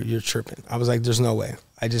 no, you're tripping. I was like, there's no way.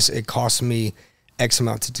 It cost me X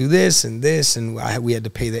amount to do this, and we had to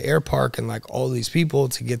pay the air park and like all these people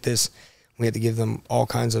to get this. We had to give them all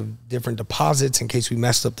kinds of different deposits in case we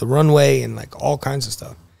messed up the runway and like all kinds of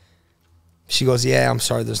stuff. She goes, yeah, I'm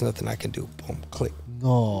sorry, there's nothing I can do. Boom, click.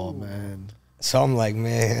 No, man. So I'm like,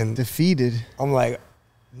 man. Defeated. I'm like,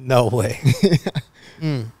 no way.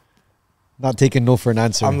 Not taking no for an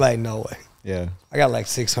answer. I'm like, no way. Yeah. I got like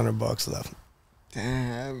 $600 left.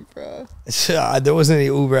 Damn, bro. There wasn't any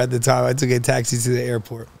Uber at the time. I took a taxi to the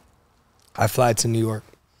airport. I fly to New York.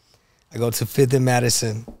 I go to 5th and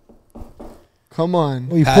Madison. Come on.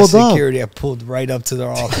 Oh, you Past pulled up. security, I pulled right up to their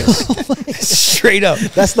office. Straight up.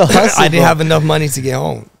 That's the hustle, I didn't bro. have enough money to get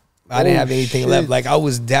home. I didn't Oh, have anything shit. left. Like, I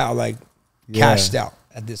was down, like, Yeah. cashed out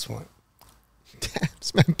at this point. Damn,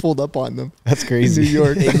 this man pulled up on them. That's In crazy. New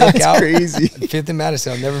York. They look That's out. crazy. 5th and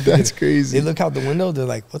Madison, I'll never forget. That's crazy. They look out the window. They're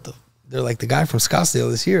like, what the? They're like, the guy from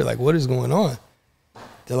Scottsdale is here. Like, what is going on?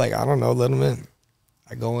 They're like, I don't know. Let him in.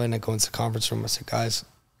 I go into the conference room. I said, guys,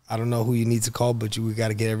 I don't know who you need to call, but we got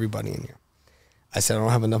to get everybody in here. I said, I don't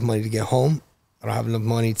have enough money to get home. I don't have enough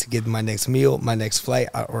money to get my next meal, my next flight,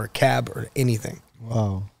 or a cab, or anything.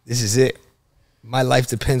 Wow. This is it. My life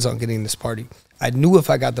depends on getting this party. I knew if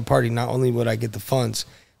I got the party, not only would I get the funds,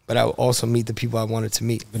 but I would also meet the people I wanted to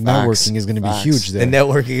meet. The networking is going to be Facts. huge there. The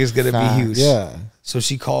networking is going to be Facts. huge. Yeah. So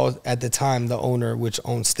she called at the time, the owner, which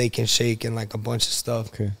owned Steak and Shake and like a bunch of stuff,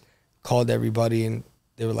 Okay. called everybody, and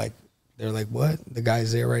they were like, what? The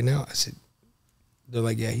guy's there right now? I said, they're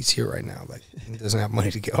like, yeah, he's here right now. Like, he doesn't have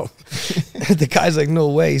money to go. The guy's like, no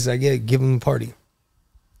way. He's like, yeah, give him the party.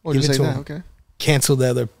 Oh, Give just it like to that. him. Okay. Cancel the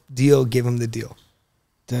other deal, give him the deal.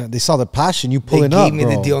 Damn, they saw the passion you They pulling up, gave me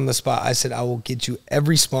bro. the deal on the spot. I said, I will get you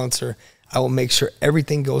every sponsor. I will make sure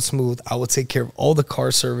everything goes smooth. I will take care of all the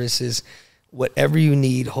car services, whatever you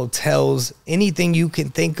need, hotels, anything you can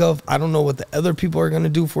think of. I don't know what the other people are going to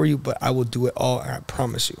do for you, but I will do it all, and I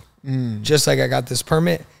promise you. Just like I got this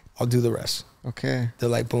permit, I'll do the rest. Okay. They're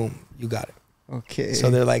like, boom, you got it. Okay. So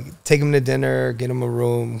they're like, take him to dinner, get him a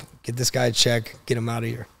room, get this guy a check, get him out of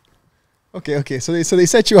here. Okay. So they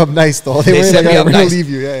set you up nice though. They, They were set like, me "All right, up we're gonna nice. leave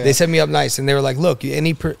you. Yeah. They set me up nice, and they were like, look,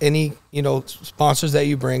 any sponsors that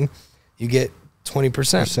you bring, you get 20%.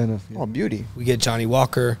 Percent of, Oh, beauty. We get Johnny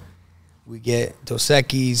Walker, we get Dos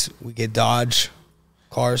Equis, we get Dodge,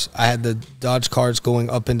 cars. I had the Dodge cars going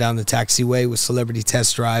up and down the taxiway with celebrity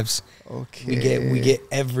test drives. Okay. We get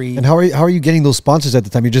every. And how are you getting those sponsors at the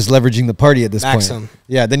time? You're just leveraging the party at this Maxim. point.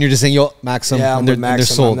 Yeah. Then you're just saying, yo, Maxim. Yeah, I'm and with they're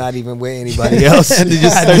Maxim. sold. I'm not even with anybody else. And they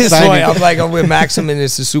just At start this signing. point, I'm like, I'm with Maxim, and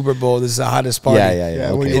it's the Super Bowl. This is the hottest party. Yeah.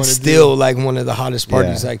 Yeah, what do Okay. you It's wanna still like one of the hottest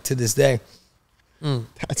parties, Yeah. like to this day.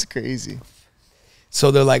 That's crazy. So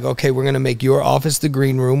they're like, okay, we're going to make your office the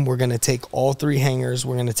green room. We're going to take all 3 hangars.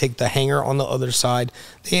 We're going to take the hangar on the other side.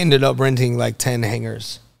 They ended up renting like 10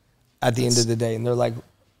 hangars at the end of the day. And they're like,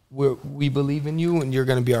 we believe in you and you're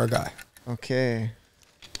going to be our guy. Okay.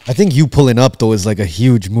 I think you pulling up, though, is like a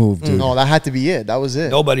huge move, dude. No, that had to be it. That was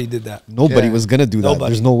it. Nobody did that. Nobody Yeah. was going to do that.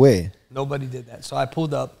 Nobody. There's no way. Nobody did that. So I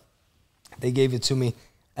pulled up. They gave it to me.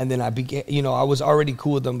 And then I began, I was already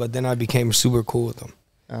cool with them, but then I became super cool with them.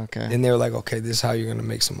 Okay. And they were like, okay, this is how you're going to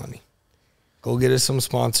make some money. Go get us some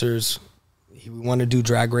sponsors. We want to do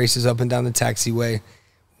drag races up and down the taxiway.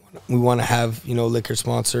 We want to have, liquor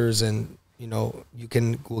sponsors, and,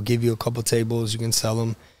 we'll give you a couple tables. You can sell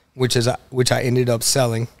them, which I ended up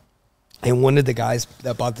selling. And one of the guys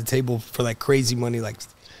that bought the table for like crazy money, like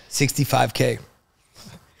 $65K.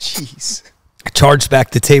 Jeez. Charged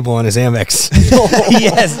back the table on his Amex. No.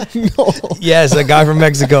 Yes. No. Yes, a guy from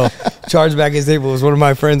Mexico charged back his table. It was one of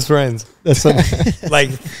my friend's friends. That's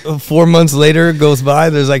Like 4 months later goes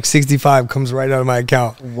by, there's like 65 comes right out of my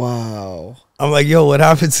account. Wow. I'm like, yo, what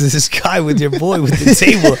happened to this guy with your boy with the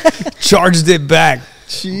table? Charged it back.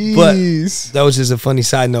 Jeez. But that was just a funny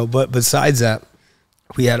side note. But besides that,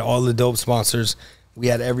 we had all the dope sponsors. We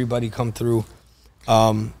had everybody come through.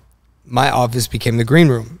 My office became the green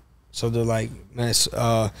room. So they're like, man,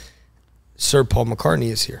 Sir Paul McCartney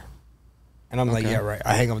is here. And I'm like, yeah, right.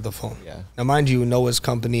 I hang up the phone. Yeah. Now, mind you, Noah's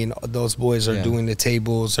company and those boys are Yeah. doing the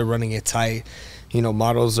tables. They're running it tight.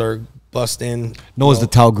 Models are busting. Noah's the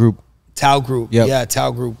Tao group. Tao Group. Yep. Yeah,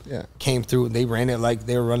 Tao Group Yeah. came through. They ran it like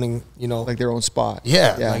they were running, Like their own spot.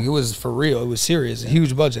 yeah, like it was for real. It was serious, a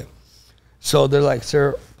huge budget. So they're like,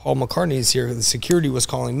 Sir Paul McCartney is here. The security was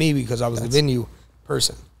calling me because I was the venue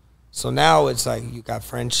person. So now it's like you got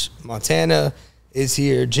French Montana is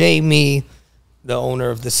here, Jamie, the owner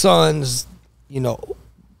of the Suns,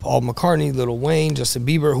 Paul McCartney, Lil Wayne, Justin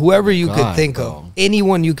Bieber, whoever you could God, think bro. of.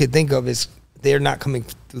 Anyone you could think of they're not coming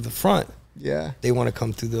through the front. Yeah. They want to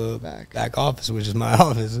come through the Back. back office, which is my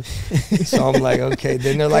office. So I'm like, okay.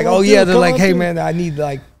 Then they're like, Come on oh through, yeah. They're come like, on hey through.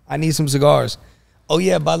 man, I need some cigars. Oh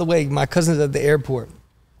yeah, by the way, my cousin's at the airport.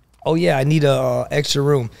 Oh yeah, I need a extra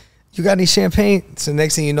room. You got any champagne? So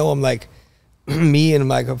next thing you know, I'm like, me and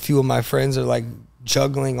like a few of my friends are like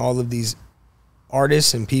juggling all of these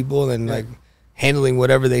artists and people and like handling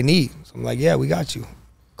whatever they need. So I'm like, yeah, we got you.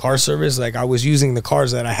 Car service, like I was using the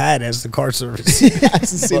cars that I had as the car service.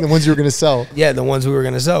 That's insane. The ones you were going to sell. Yeah, the ones we were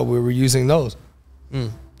going to sell, we were using those.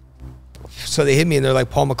 So they hit me and they're like,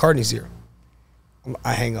 Paul McCartney's here.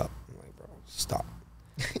 I hang up. I'm like, bro, stop.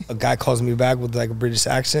 A guy calls me back with like a British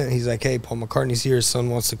accent. He's like, hey, Paul McCartney's here. His son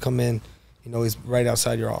wants to come in. He's right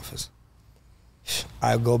outside your office.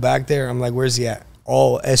 I go back there. I'm like, where's he at?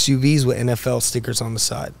 All SUVs with NFL stickers on the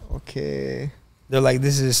side. Okay. They're like,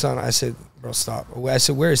 this is his son. I said, bro, stop. I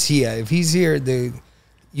said, where is he at? If he's here,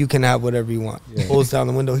 you can have whatever you want. Yeah. Pulls down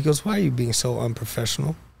the window. He goes, why are you being so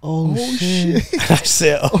unprofessional? Oh, shit. shit. I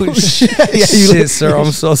said, oh shit. Yeah, Shit, sir,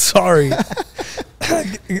 I'm so sorry.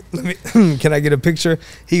 Can I get a picture?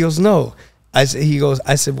 He goes, no. I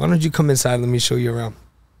said, why don't you come inside? Let me show you around.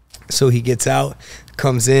 So he gets out,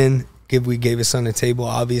 comes in. We gave his son a table.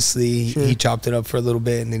 Obviously, he chopped it up for a little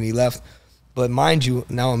bit and then he left. But mind you,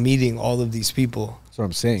 now I'm meeting all of these people That's what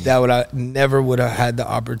I'm saying. that I never would have had the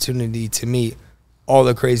opportunity to meet. All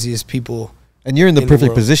the craziest people. And you're in the in the perfect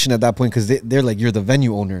world. position at that point because they're like, you're the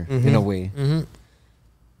venue owner in a way.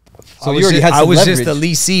 So I you was, already just, had I some was leverage. just a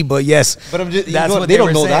leasee, but yes. But I'm just, That's what they they don't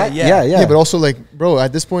were know saying, that. yeah. Yeah, but also like, bro,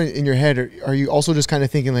 at this point in your head, are you also just kind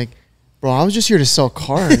of thinking like, bro, I was just here to sell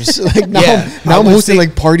cars. Like now, Yeah, now I I'm was hosting think-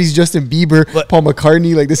 like parties, Justin Bieber, But- Paul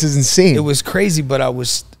McCartney. Like this is insane. It was crazy, but I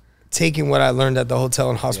was taking what I learned at the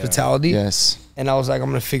hotel and hospitality, Yes. and I was like, I'm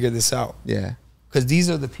going to figure this out. Yeah. Because these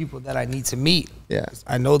are the people that I need to meet. Yeah.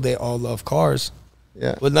 I know they all love cars,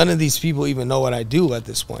 Yeah. but none of these people even know what I do at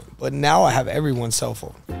this point. But now I have everyone's cell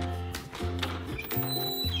phone.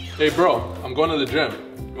 Hey bro, I'm going to the gym.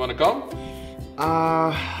 You wanna come?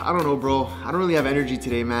 I don't know, bro. I don't really have energy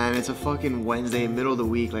today, man. It's a fucking Wednesday, middle of the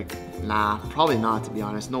week. Like, nah, probably not, to be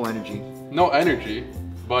honest. No energy. No energy,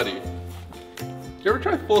 buddy. You ever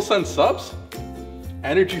try full send subs?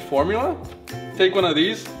 Energy formula? Take one of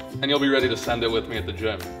these and you'll be ready to send it with me at the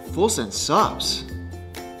gym. Full send subs.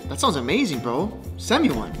 That sounds amazing, bro. Send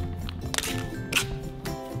me one.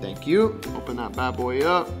 Thank Thank you. Open that bad boy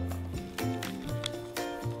up.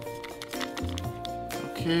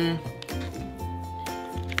 Okay.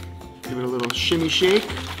 Give it a little shimmy shake.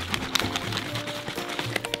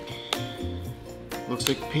 Looks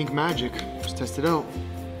like pink magic. Let's test it out.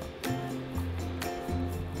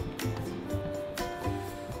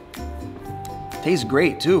 Tastes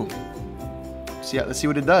great too. Let's see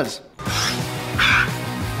what it does.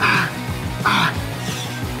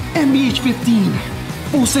 MBH 15,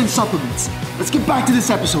 full sense supplements. Let's get back to this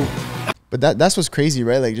episode. But that's what's crazy,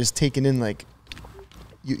 right? Like just taking in like,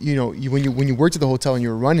 when you worked at the hotel and you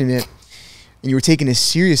were running it, and you were taking it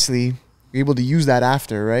seriously, you're able to use that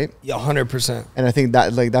after, right? Yeah, 100%. And I think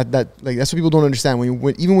that that's what people don't understand.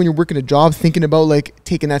 Even when you're working a job, thinking about like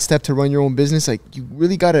taking that step to run your own business, like you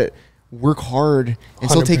really gotta work hard and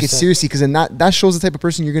still take it 100%. seriously, because then that shows the type of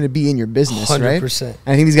person you're gonna be in your business, 100%. right? And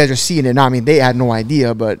I think these guys are seeing it now. I mean, they had no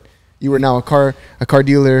idea, but you were now a car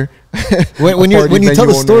dealer. When you tell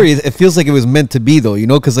the story, it feels like it was meant to be, though, you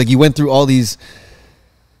know, because like you went through all these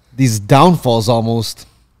downfalls almost,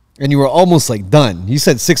 and you were almost like done. You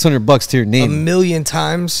said $600 to your name. A million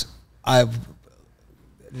times,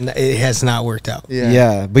 it has not worked out.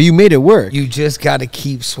 Yeah, but you made it work. You just got to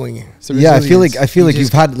keep swinging. So yeah, I feel resilience. like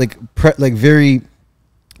you've had like very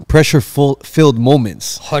pressure-filled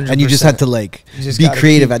moments, 100%. and you just had to like be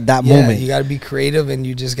creative at that moment. You got to be creative, and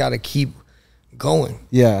you just got to keep going.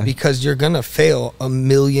 Yeah, because you're gonna fail a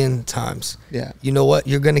million times. Yeah, you know what?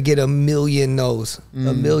 You're gonna get a million no's,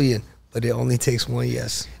 a million, but it only takes one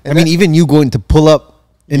yes. I mean, even you going to pull up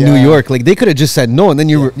in New York, like they could have just said no, and then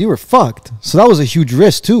you were fucked. So that was a huge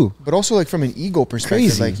risk too. But also like from an ego perspective,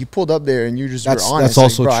 Crazy. like you pulled up there and you just were honest. That's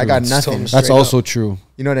also like, bro, true. I got nothing. That's also true.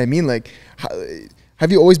 You know what I mean? Like,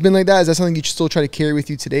 have you always been like that? Is that something you still try to carry with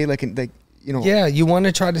you today? Like you know? Yeah, you want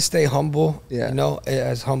to try to stay humble. Yeah. You know,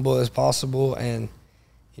 as humble as possible, and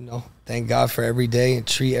you know, thank God for every day and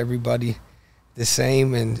treat everybody the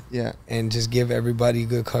same, and just give everybody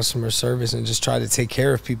good customer service and just try to take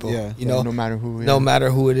care of people. Yeah, you know, no matter who. No matter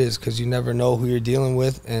who it is, because you never know who you're dealing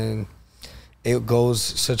with, and it goes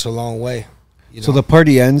such a long way. You So know? the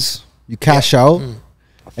party ends, you cash out,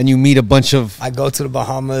 and you meet a bunch of. I go to the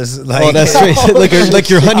Bahamas. Like, Oh, that's right. like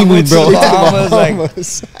your honeymoon, bro. Bahamas, like,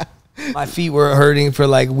 my feet were hurting for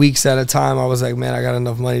like weeks at a time. I was like, man, I got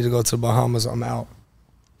enough money to go to the Bahamas. I'm out.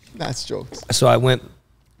 That's jokes. So I went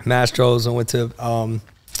Mastros. I went to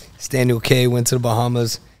Stanley K. Went to the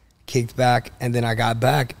Bahamas, kicked back, and then I got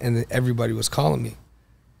back, and then everybody was calling me,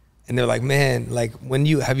 and they're like, man, like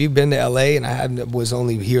have you been to LA? And I was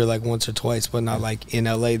only here like once or twice, but not like in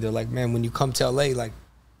LA. They're like, man, when you come to LA, like,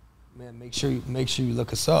 man, make sure you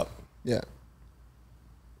look us up. Yeah.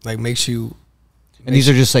 Like, make sure you. And these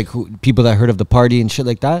are just like people that heard of the party and shit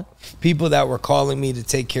like that? People that were calling me to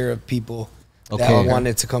take care of people that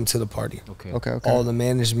wanted to come to the party. Okay. All the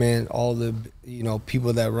management, all the, you know,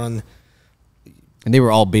 people that run. And they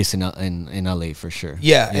were all based in LA for sure.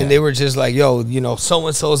 Yeah, and they were just like, yo, you know,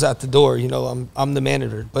 so-and-so's at the door. You know, I'm the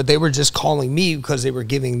manager. But they were just calling me because they were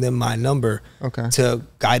giving them my number to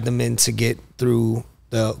guide them in to get through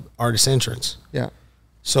the artist entrance. Yeah.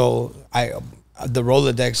 So the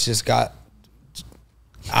Rolodex just got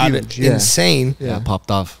insane. Yeah,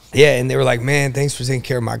 popped off. Yeah, and they were like, man, thanks for taking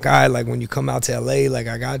care of my guy. Like, when you come out to LA, like,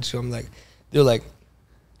 I got you. I'm like, they're like,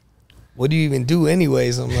 what do you even do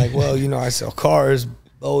anyways? I'm like, well, you know, I sell cars,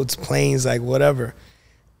 boats, planes, like whatever.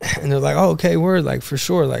 And they're like, oh, okay, word, like for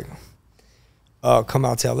sure, like come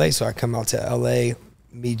out to LA. So I come out to LA,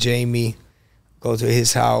 meet Jamie, go to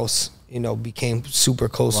his house, you know, became super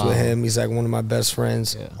close with him. He's like one of my best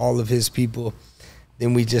friends, all of his people.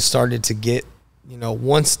 Then we just started to get, you know,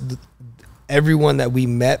 once everyone that we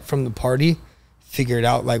met from the party figured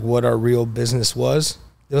out like what our real business was,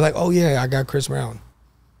 they were like, oh yeah, I got Chris Brown.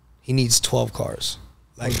 He needs 12 cars.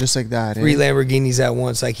 Like, just like that. 3 Lamborghinis at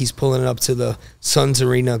once. Like, he's pulling up to the Suns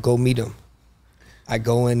Arena, go meet him. I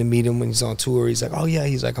go in to meet him when he's on tour. He's like, oh yeah.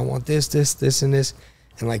 He's like, I want this, this, this, and this.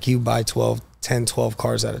 And like, he would buy 10, 12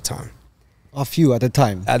 cars at a time. Off you at the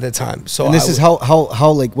time. At the time. So and this is how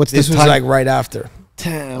like what's this the was time? like right after.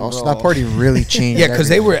 Damn, so that party really changed. Yeah, because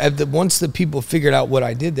they were once the people figured out what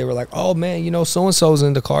I did, they were like, oh man, you know, so and so's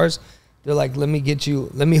into cars. They're like, let me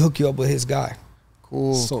hook you up with his guy.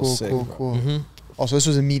 Cool. Mm-hmm. Also, this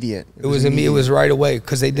was immediate. It was right away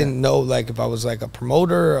because they didn't know like if I was like a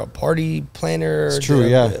promoter, a party planner, it's true,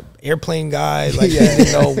 airplane guy. Like they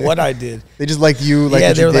didn't know what I did. They just liked you. Like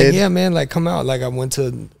yeah, they were like, yeah, man, like come out. Like I went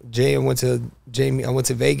to Jamie. I went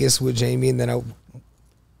to Vegas with Jamie, and then I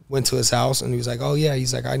went to his house, and he was like, oh yeah,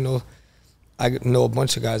 he's like, I know a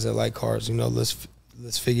bunch of guys that like cars. You know,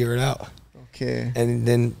 let's figure it out. Okay. And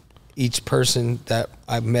then each person that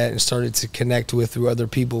I met and started to connect with through other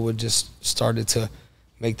people would just started to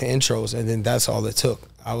make the intros, and then that's all it took.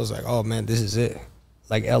 I was like, oh man, this is it.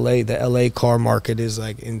 Like LA, the LA car market is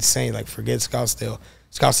like insane. Like forget Scottsdale.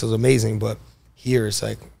 Scottsdale's amazing, but here it's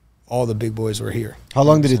like all the big boys were here. How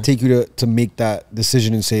long did it take you to make that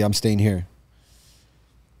decision and say, I'm staying here?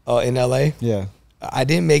 In LA? Yeah. I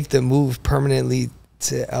didn't make the move permanently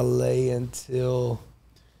to LA until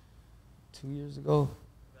 2 years ago.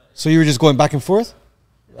 So you were just going back and forth?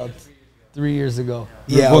 3 years ago.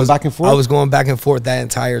 You were going back and forth? I was going back and forth that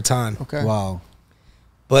entire time. Okay. Wow.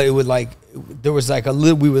 But it would like, there was like a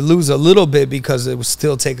little, we would lose a little bit because it would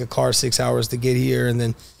still take a car 6 hours to get here. And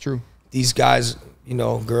then True. These guys, you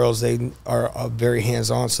know, girls, they are very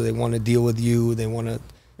hands-on, so they want to deal with you. They want to.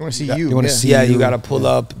 They want to see you. They want to see Yeah, you. you got to pull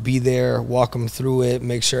up, be there, walk them through it,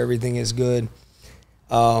 make sure everything is good.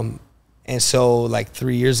 And so like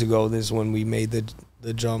 3 years ago, this is when we made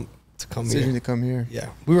the jump to come Decision here. to come here. Yeah,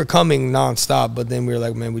 we were coming nonstop, but then we were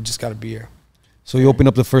like, man, we just got to be here. So you opened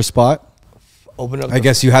up the first spot? Open up. I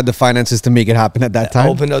guess you had the finances to make it happen at that time?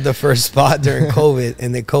 Opened up the first spot during COVID,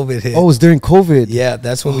 and then COVID hit. Oh, it was during COVID? Yeah,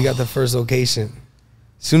 that's when we got the first location.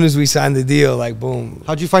 As soon as we signed the deal, like boom.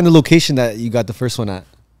 How'd you find the location that you got the first one at?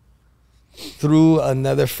 Through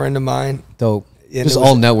another friend of mine. Dope. And Just it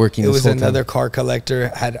all was- networking. It this was whole another time. car collector,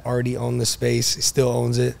 had already owned the space, still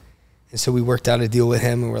owns it. And so we worked out a deal with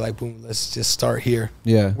him, and we're like, boom, let's just start here.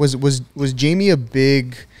 Yeah. Was Jamie a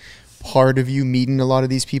big part of you meeting a lot of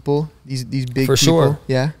these people? These big For people? sure.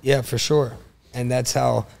 Yeah. Yeah, for sure. And that's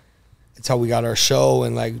how we got our show,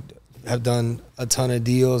 and like have done a ton of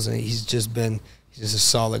deals, and he's just a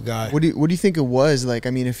solid guy. What do you think it was like? I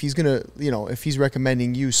mean, if he's gonna, if he's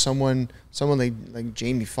recommending you someone like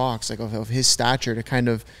Jamie Foxx, like of his stature, to kind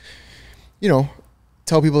of,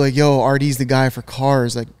 tell people like, yo, RD's the guy for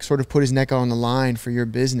cars, like sort of put his neck out on the line for your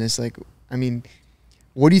business. Like, I mean,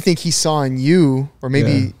 what do you think he saw in you, or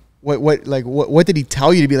maybe what did he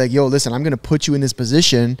tell you to be like, yo, listen, I'm gonna put you in this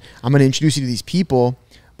position, I'm gonna introduce you to these people,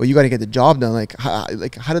 but you got to get the job done. Like how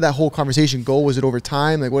did that whole conversation go? Was it over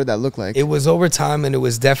time? Like, what did that look like? It was over time, and it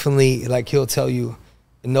was definitely like he'll tell you,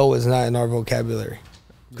 no is not in our vocabulary,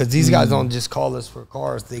 because these guys don't just call us for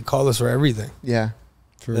cars; they call us for everything. Yeah.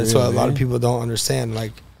 That's what a lot of people don't understand.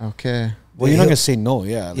 Like, Okay. Well, you're not gonna say no,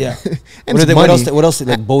 yeah. Like, yeah, And what, it's what money. else? What else?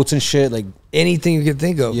 Like boats and shit. Like anything you can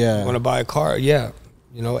think of. Yeah. You want to buy a car? Yeah,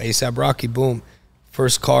 ASAP Rocky, boom,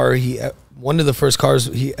 first car one of the first cars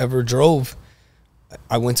he ever drove.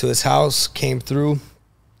 I went to his house, came through,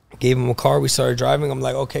 gave him a car. We started driving. I'm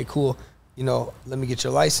like, okay, cool. Let me get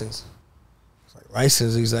your license. I was like,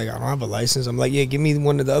 license? He's like, I don't have a license. I'm like, yeah, give me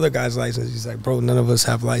one of the other guys' license. He's like, bro, none of us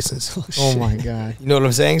have license. Oh my God. You know what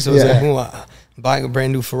I'm saying? So it's Yeah. like, boom, I'm buying a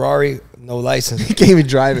brand new Ferrari, no license. You can't even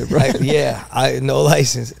drive it, bro. Like, yeah, no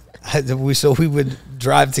license. So we would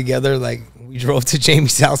drive together. Like, we drove to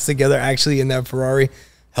Jamie's house together, actually, in that Ferrari.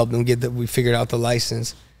 Helped him we figured out the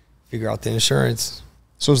license, figure out the insurance.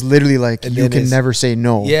 So it's literally like And you then can it's- never say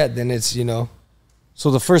no. Yeah, then it's,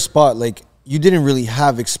 so the first spot, like you didn't really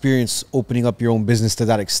have experience opening up your own business to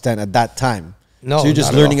that extent at that time. no. So you're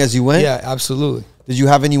just not at learning all. as you went. Yeah, absolutely. Did you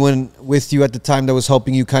have anyone with you at the time that was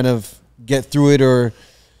helping you kind of get through it, or?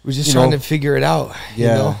 We're just You trying know? to figure it out.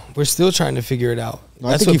 Yeah. We're still trying to figure it out. No,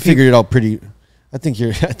 I think you figured it out pretty. I think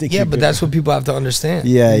you're. Yeah, you're but good. that's what people have to understand.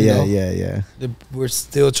 Yeah, you yeah, know? yeah. We're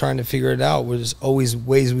still trying to figure it out. There's always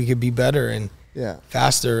ways we could be better and Yeah.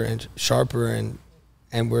 faster and sharper,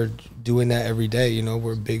 and we're doing that every day.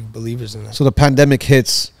 We're big believers in that. So the pandemic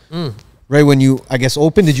hits right when you, I guess,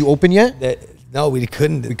 opened. Did you open yet? No, we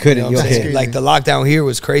couldn't. We couldn't, You know what I'm okay. saying? Like the lockdown here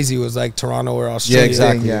was crazy. It was like Toronto or Australia.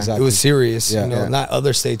 exactly, Yeah. exactly. It was serious. Yeah. Yeah. Not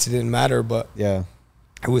other states. It didn't matter, but Yeah.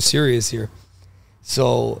 it was serious here.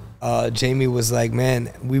 So Jamie was like, man,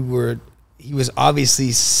 he was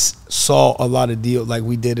obviously saw a lot of deal. Like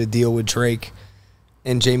we did a deal with Drake,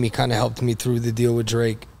 and Jamie kind of helped me through the deal with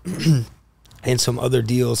Drake and some other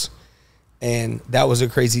deals. And that was a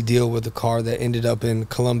crazy deal with the car that ended up in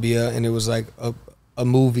Colombia, and it was like a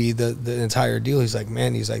movie, the entire deal. He's like,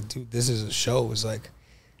 man, dude, this is a show. It's like,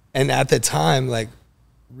 and at the time, like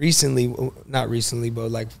not recently, but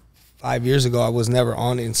like 5 years ago, I was never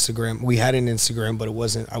on Instagram. We had an Instagram, but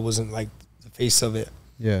I wasn't like the face of it.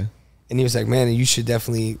 Yeah. And he was like, man,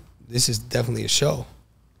 this is definitely a show.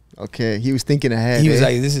 Okay. He was thinking ahead. He was eh?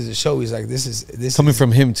 like, this is a show. He's like, this Coming is,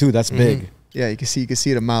 from him too. That's big. Yeah, you can see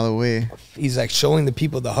it a mile away. he's like showing the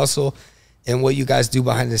people the hustle and what you guys do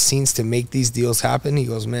behind the scenes to make these deals happen. He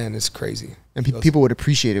goes, man, it's crazy. And He goes, people would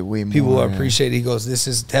appreciate it way more. people will yeah. appreciate it. He goes, this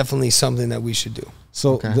is definitely something that we should do.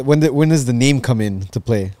 So Okay. when does the name come in to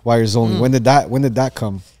play? Wires Only. When did that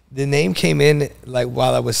come? The name came in like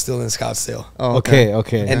while I was still in Scottsdale. Oh,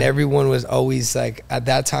 Okay. And everyone was always like, at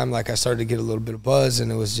that time, like I started to get a little bit of buzz,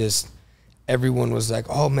 and it was just, everyone was like,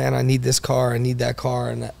 oh man, I need this car, I need that car.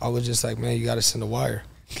 And I was just like, man, you got to send a wire.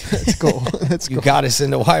 Let's go. Let's You go. got to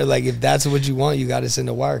send a wire. Like if that's what you want, you got to send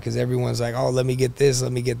a wire, because everyone's like, oh, let me get this,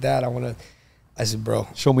 let me get that. I said, bro,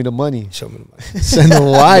 Show me the money. show me the money. Send the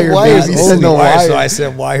wire, Wires baby. only. Send the Wires, wire. so I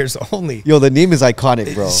said wires only. Yo, the name is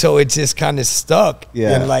iconic, bro. So it just kind of stuck.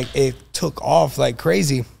 Yeah. And like it took off like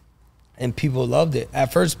crazy, and people loved it.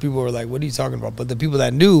 At first, people were like, what are you talking about? But the people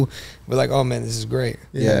that knew were like, oh man, this is great.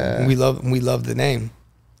 Yeah. And we love the name.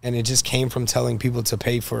 And it just came from telling people to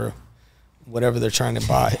pay for whatever they're trying to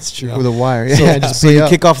buy. It's True. With a wire. So, Yeah, just so pay you up.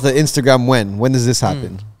 kick off the Instagram when? When does this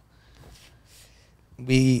happen?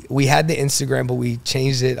 We had the Instagram, but we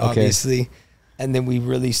changed it obviously. And then we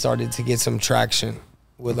really started to get some traction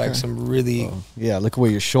with like some really Yeah, look at what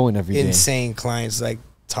you're showing every day. insane clients like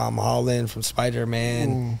Tom Holland from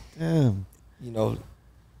Spider-Man. Damn. You know,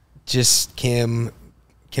 just Kim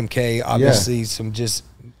K, obviously some just,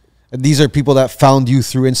 And these are people that found you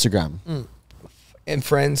through Instagram. and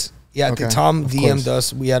friends. Yeah, Okay, Tom of DM'd course.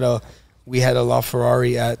 us. We had a La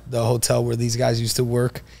Ferrari at the hotel where these guys used to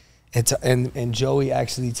work. And Joey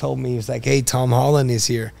actually told me, he was like, hey, Tom Holland is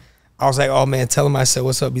here. I was like, oh man, tell him. I said,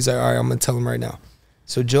 what's up? He's like, all right, I'm gonna tell him right now.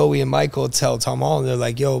 So Joey and Michael tell Tom Holland, they're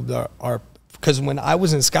like, yo, because when I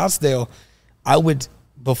was in Scottsdale,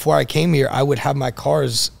 before I came here, I would have my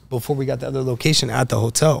cars before we got the other location at the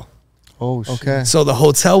hotel. Oh, shit. Okay. So the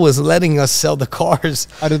hotel was letting us sell the cars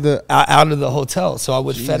Out of the out of the hotel. So I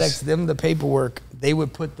would FedEx them the paperwork. They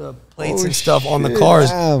would put the plates and stuff on the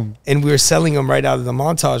cars, Damn. and we were selling them right out of the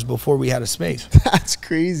montage before we had a space. that's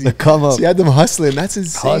crazy. The come up. So you had them hustling. That's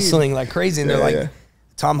insane. Hustling like crazy. And they're like, Yeah.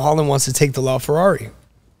 Tom Holland wants to take the LaFerrari.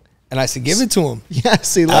 And I said, give it to him. Yeah,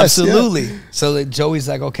 say less. yeah. Absolutely. So like, Joey's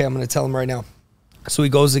like, okay, I'm going to tell him right now. So he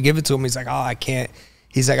goes to give it to him. He's like, oh, I can't.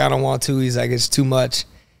 He's like, I don't want to. He's like, it's too much.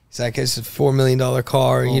 He's like, it's a $4 million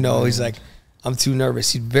car. You know, he's like, I'm too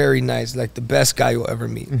nervous. He's very nice, like the best guy you'll ever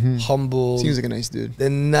meet. Humble. Seems like a nice dude. The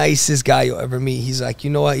nicest guy you'll ever meet. He's like, you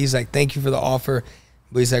know what? He's like, thank you for the offer.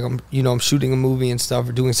 But he's like, I'm shooting a movie and stuff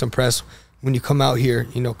or doing some press. When you come out here,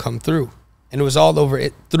 come through. And it was all over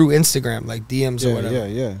it through Instagram, like DMs or whatever.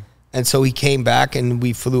 Yeah. And so he came back and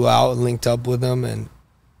we flew out and linked up with him. And,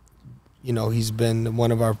 he's been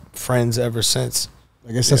one of our friends ever since.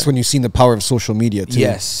 I guess that's when you seen the power of social media too.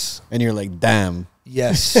 Yes. And you're like, damn,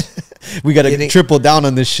 Yes. we got to triple down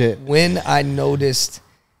on this shit. When I noticed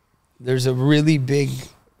there's a really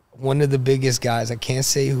one of the biggest guys, I can't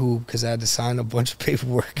say who because I had to sign a bunch of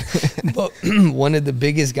paperwork, but one of the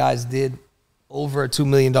biggest guys did over a $2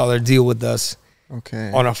 million deal with us.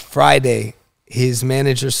 Okay. On a Friday, his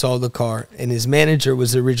manager saw the car, and his manager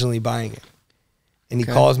was originally buying it. And he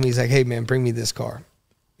calls me, he's like, hey man, bring me this car.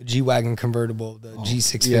 The G-Wagon convertible, the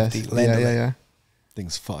G650. Yes. Yeah.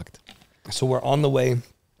 Thing's fucked. So we're on the way.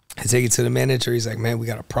 I take it to the manager. He's like, man, we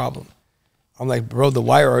got a problem. I'm like, bro, the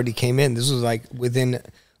wire already came in. This was like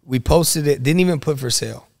we posted it, didn't even put for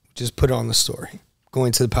sale. Just put it on the story.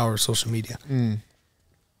 Going to the power of social media.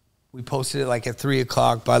 We posted it like at 3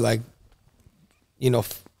 o'clock. By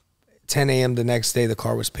 10 a.m. the next day, the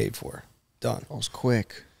car was paid for. Done. That was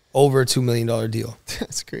quick. Over a $2 million deal.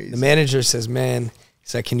 That's crazy. The manager says, man,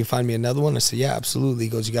 he's like, can you find me another one? I said, yeah, absolutely. He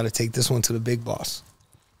goes, you got to take this one to the big boss.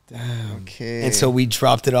 Damn. Okay. And so we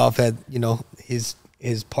dropped it off at, his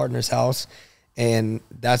partner's house. And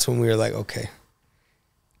that's when we were like, okay,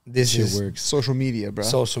 this Shit is works. social media, bro.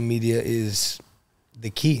 social media is the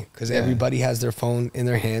key because everybody has their phone in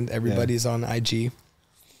their hand. Everybody's on IG.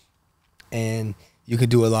 And you could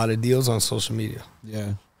do a lot of deals on social media.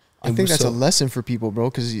 Yeah. I think that's a lesson for people, bro,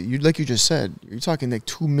 because like you just said, you're talking like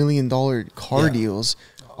 $2 million car deals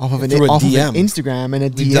off of an Through a DM. Of an Instagram and a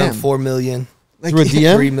We've done DM. 4 million, Like, Through a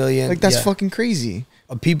DM? 3 million. like that's yeah. fucking crazy.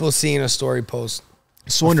 Of people seeing a story post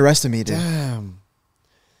So underestimated. Damn.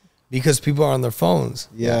 because people are on their phones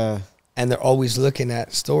Yeah. and they're always looking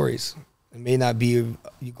at stories. It may not be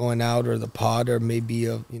you going out or the pod or maybe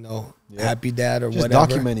a happy dad or Just whatever.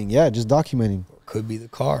 documenting. Yeah, just documenting. Could be the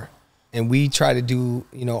car. And we try to do,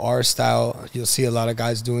 our style. You'll see a lot of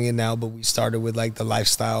guys doing it now, but we started with like the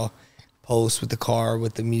lifestyle post with the car,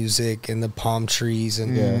 with the music and the palm trees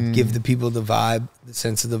and give the people the vibe, the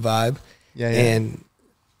sense of the vibe. Yeah. And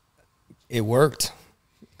it worked.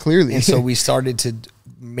 Clearly. And so we started to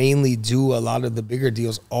mainly do a lot of the bigger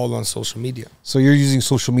deals all on social media. So you're using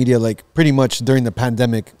social media like pretty much during the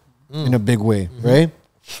pandemic in a big way, right?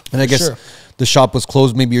 And I guess the shop was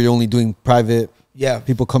closed. Maybe you're only doing private. Yeah.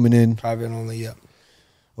 People coming in. Private only, yeah.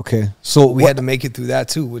 Okay, so We had to make it through that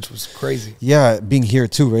too, which was crazy. Yeah, being here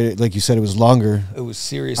too, right? Like you said, it was longer. It was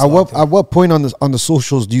serious. At what point on the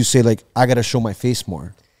socials do you say like I gotta show my face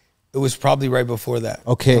more? It was probably right before that.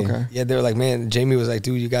 Okay. Yeah, they were like, man, Jamie was like,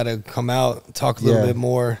 dude, you got to come out, talk a little bit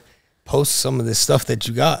more, post some of this stuff that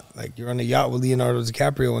you got. Like, you're on a yacht with Leonardo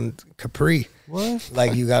DiCaprio and Capri. What?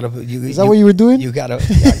 Like, you got to. Is that what you were doing? You got to.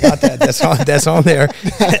 Yeah, I got that. That's on there.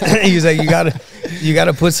 He was like, you got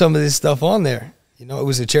to put some of this stuff on there. You know, it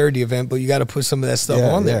was a charity event, but you got to put some of that stuff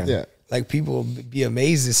on there. Yeah. Like, people will be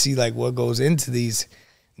amazed to see like what goes into these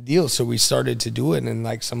deals. So we started to do it, and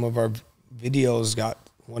like some of our videos got.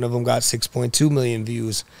 One of them got 6.2 million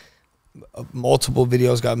views. Multiple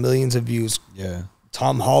videos got millions of views. Yeah.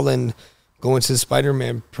 Tom Holland going to the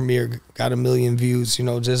Spider-Man premiere got 1 million views. You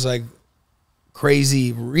know, just like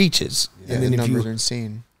crazy reaches. Yeah, and then the if numbers are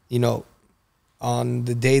insane. You know, on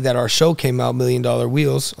the day that our show came out, $1 Million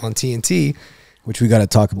Wheels on TNT, which we got to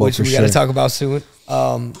talk about. Which we got to talk about soon.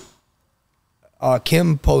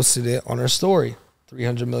 Kim posted it on her story.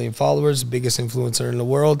 300 million followers, biggest influencer in the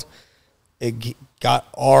world. It got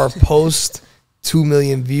our post 2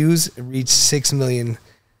 million views. It reached 6 million.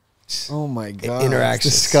 Oh my god!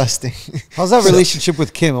 Interactions. Disgusting. How's that relationship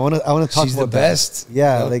with Kim? I want to talk she's about the best. That.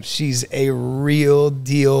 Yeah, you know, like she's a real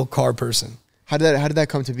deal car person. How did that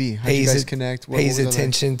come to be? How did you guys connect? Pays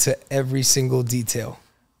attention to every single detail.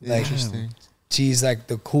 Like, interesting. She's like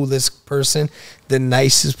the coolest person, the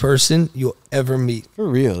nicest person you'll ever meet. For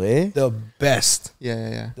real, eh? The best.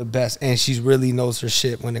 Yeah. The best. And she really knows her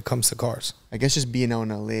shit when it comes to cars. I guess just being out in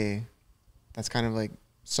LA, that's kind of like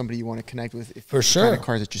somebody you want to connect with. For sure. The kind of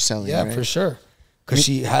cars that you're selling. Yeah, right? for sure. Because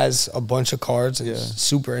she has a bunch of cars and is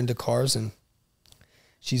super into cars, and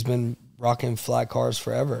she's been rocking flat cars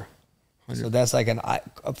forever. 100. So that's like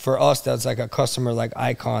for us, that's like a customer like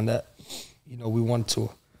icon that, you know, we want to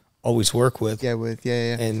always work with. Yeah,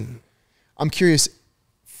 And I'm curious,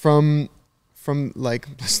 from like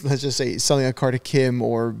let's just say selling a car to Kim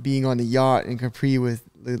or being on the yacht in Capri with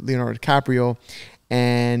Leonardo DiCaprio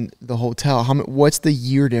and the hotel, what's the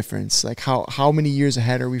year difference? Like how many years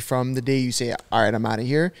ahead are we from the day you say, all right, I'm out of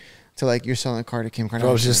here, to like you're selling a car to Kim Kardashian?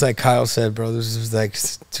 Bro, just like Kyle said, bro, this was like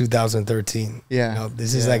 2013. Yeah. You know,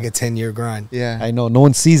 this is like a 10-year grind. Yeah. I know. No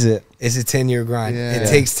one sees it. It's a 10-year grind. Yeah. It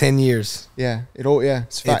takes 10 years. Yeah. It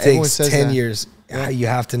takes 10 years. You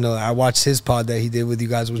have to know that. I watched his pod that he did with you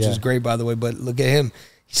guys, which was great, by the way. But look at him.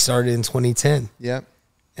 He started in 2010. Yep.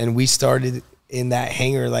 And we started in that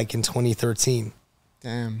hangar like in 2013.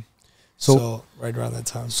 Damn. So right around that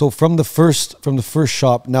time. So from the first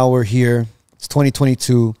shop, now we're here. It's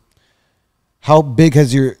 2022. How big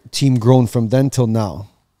has your team grown from then till now?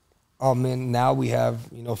 Oh man, now we have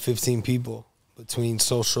 15 people between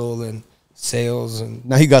social and sales, and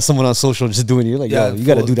now you got someone on social just doing it. You're like, yo, you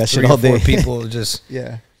got to do that shit all day. 4 people just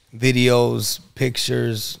yeah, videos,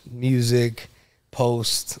 pictures, music,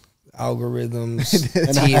 post, algorithms.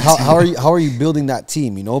 And how are you building that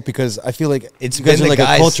team? You know, because I feel like it's you guys been are like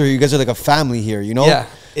guys, a culture. You guys are like a family here. You know, yeah.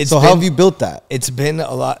 So how have you built that? It's been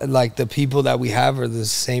a lot. Like the people that we have are the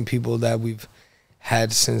same people that we've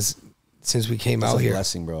had since we came out here.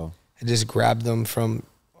 Blessing, bro. I just grabbed them from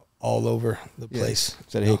all over the place.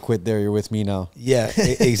 Said, hey, quit there. You're with me now. Yeah,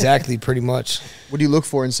 exactly. Pretty much. What do you look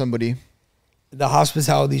for in somebody? The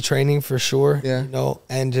hospitality training for sure. Yeah. You know,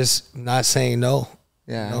 and just not saying no.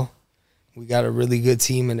 Yeah. You know? We got a really good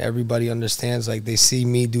team, and everybody understands. Like, they see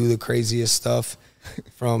me do the craziest stuff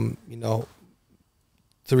from,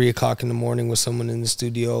 3 o'clock in the morning with someone in the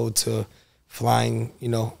studio to flying,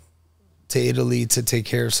 to Italy to take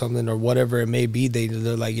care of something or whatever it may be.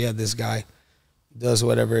 They're like, yeah, this guy does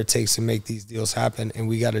whatever it takes to make these deals happen, and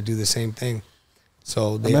we got to do the same thing.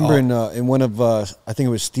 So I remember in one of I think it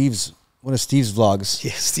was one of Steve's vlogs.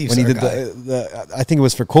 Yeah, Steve's when he did the I think it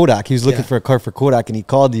was for Kodak. He was looking for a car for Kodak, and he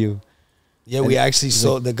called you. Yeah, we actually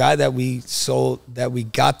sold the guy that we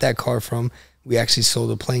got that car from. We actually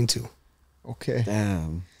sold a plane to. Okay.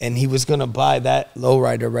 Damn. And he was gonna buy that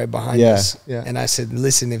lowrider right behind us. Yeah. And I said,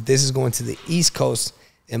 listen, if this is going to the East Coast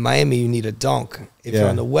in Miami, you need a donk. If you're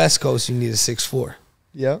on the West Coast, you need a 6'4".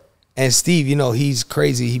 Yeah. And Steve, he's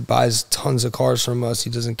crazy. He buys tons of cars from us. He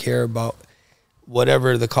doesn't care about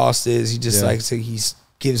whatever the cost is. He just likes to, he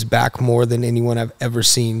gives back more than anyone I've ever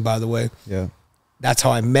seen, by the way. Yeah. That's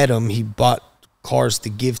how I met him. He bought cars to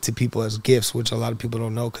give to people as gifts, which a lot of people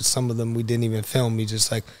don't know because some of them we didn't even film. He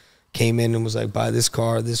just like came in and was like, buy this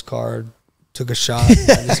car, took a shot,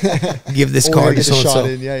 give this car to so-and-so.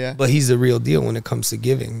 Yeah. But he's the real deal when it comes to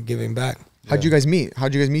giving back. How'd you guys meet?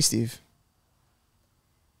 How'd you guys meet Steve?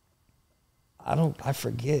 I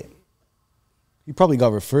forget. You probably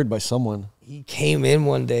got referred by someone. He came in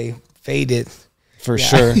one day, faded. For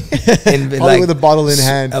sure. And Probably with a bottle in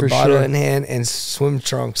hand. A for bottle sure. in hand and swim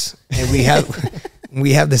trunks. And we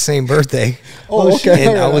have the same birthday. Oh, okay.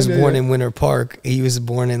 And I Alright, was yeah, born yeah. in Winter Park. He was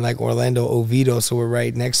born in like Orlando, Oviedo, so we're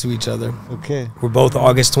right next to each other. Okay. We're both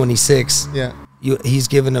August 26th. Yeah. He's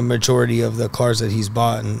given a majority of the cars that he's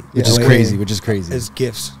bought, and Which is crazy. Which is crazy. as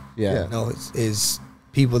gifts. Yeah. You know, is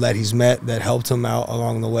people that he's met that helped him out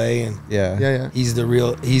along the way, and Yeah. Yeah. he's the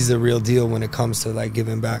real deal when it comes to like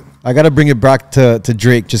giving back. I gotta bring it back to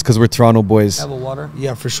Drake just because we're Toronto boys. Have a water?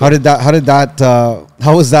 Yeah, for sure.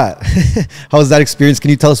 How was that? How was that experience? Can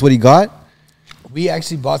you tell us what he got? We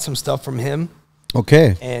actually bought some stuff from him,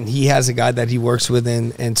 Okay. and he has a guy that he works with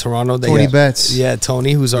in Toronto. Tony Betts. Yeah,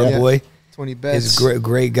 Tony, who's our Yeah. boy. Tony Is Betts. a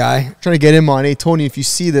great guy. Trying to get him on. Hey, Tony, if you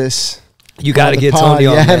see this, You got to the get pod. Tony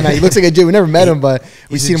on. Yeah, man. man. He looks like a G. We never met him, but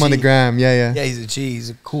we He's seen a him on the G. gram. Yeah. Yeah, he's a G. He's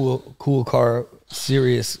a cool car,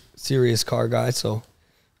 serious car guy. So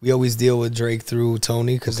we always deal with Drake through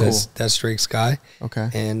Tony because that's Drake's guy. Okay.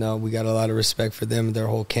 And we got a lot of respect for them, their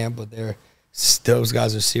whole camp, but those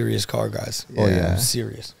guys are serious car guys. Oh, yeah.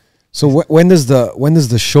 Serious. So when does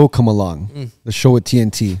the show come along? The show with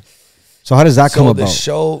TNT. So how does that come So about? the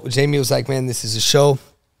show, Jamie was like, "Man, this is a show.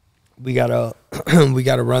 We gotta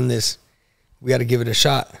run this. We gotta give it a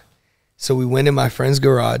shot." So we went in my friend's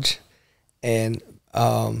garage, and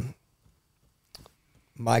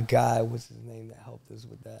my guy, what's his name that helped us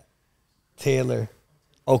with that? Taylor.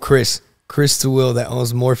 Oh, Chris DeWill that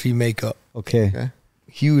owns Morphe Makeup. Okay.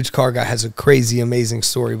 Huge car guy, has a crazy, amazing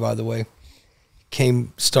story, by the way.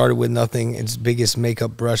 Started with nothing. It's biggest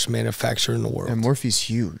makeup brush manufacturer in the world. And Morphe's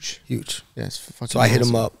huge. Huge. Yeah, it's fucking So I hit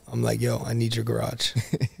him awesome. up. I'm like, yo, I need your garage.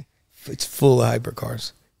 It's full of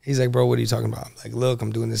hypercars. He's like, bro, what are you talking about? I'm like, look,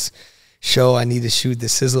 I'm doing this show. I need to shoot the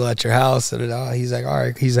sizzle at your house. Da, da, da. He's like, all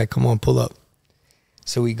right. He's like, come on, pull up.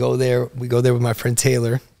 So we go there. We go there with my friend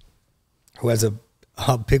Taylor, who has a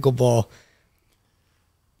pickleball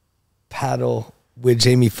paddle with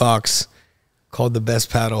Jamie Foxx called The Best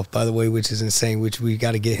Paddle, by the way, which is insane, which we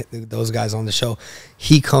got to get those guys on the show.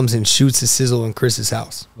 He comes and shoots the sizzle in Chris's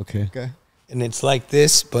house. Okay. Okay. And it's like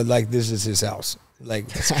this, but like this is his house. Like,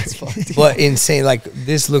 but insane. Like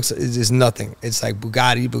this is nothing. It's like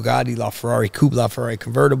Bugatti, LaFerrari Coupe, LaFerrari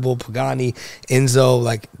convertible, Pagani, Enzo,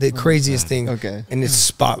 like the craziest thing. Okay. And it's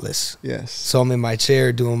spotless. Yes. So I'm in my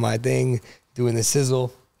chair doing my thing, doing the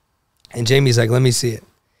sizzle, and Jamie's like, "Let me see it."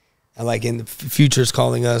 And like in the future's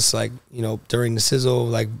calling us, like, you know, during the sizzle,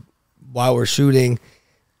 like while we're shooting,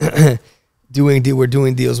 we're doing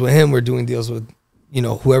deals with him. We're doing deals with, you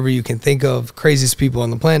know, whoever you can think of, craziest people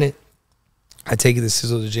on the planet. I take the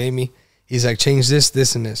sizzle to Jamie. He's like, change this,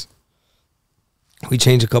 this, and this. We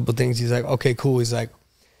change a couple things. He's like, okay, cool. He's like,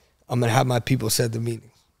 I'm going to have my people set the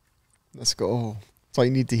meetings. Let's go. That's all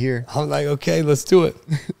you need to hear. I'm like, okay, let's do it.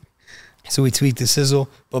 So we tweaked the sizzle.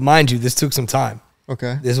 But mind you, this took some time.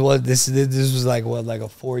 Okay. This was like what, like a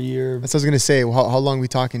 4-year. That's what I was gonna say. How long we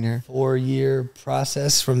talking here? 4-year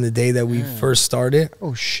process from the day that we first started.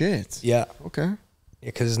 Oh shit. Yeah, Okay.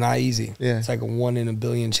 because it's not easy. Yeah. It's like a 1 in a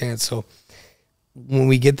billion chance. So when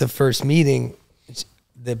we get the first meeting,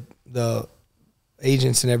 the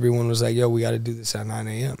agents and everyone was like, "Yo, we got to do this at 9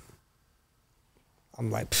 a.m."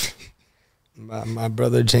 I'm like, pfft. My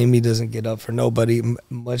brother Jamie doesn't get up for nobody,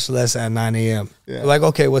 much less at 9 a.m. Yeah. They're like,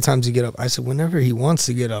 okay, what time does he get up? I said, whenever he wants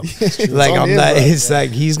to get up. Like, on I'm him, not, bro. it's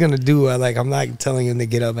like, he's going to do it. Like, I'm not telling him to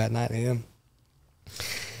get up at 9 a.m.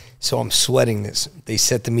 So I'm sweating this. They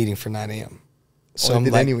set the meeting for 9 a.m. So Oh, I'm they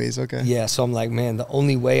did like, anyways. Okay. yeah. So I'm like, man, the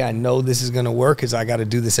only way I know this is going to work is I got to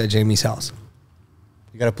do this at Jamie's house.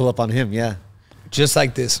 You got to pull up on him. Yeah. Just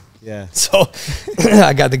like this. Yeah. So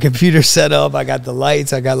I got the computer set up. I got the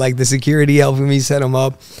lights. I got like the security helping me set them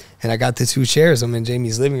up. And I got the 2 chairs. I'm in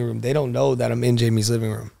Jamie's living room. They don't know that I'm in Jamie's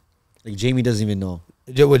living room. Like Jamie doesn't even know.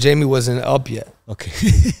 Well, Jamie wasn't up yet. Okay.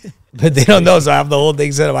 But they don't know. So I have the whole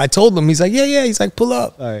thing set up. I told him. He's like, yeah. He's like, pull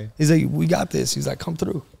up. All right. He's like, we got this. He's like, come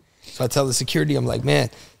through. So I tell the security, I'm like,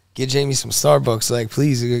 man, get Jamie some Starbucks. Like,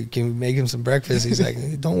 please, can we make him some breakfast? He's like,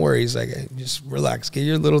 hey, don't worry. He's like, hey, just relax. Get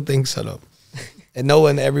your little thing set up. And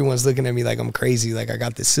everyone's looking at me like I'm crazy. Like I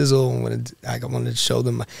got this sizzle. I wanted to show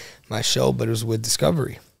them my show, but it was with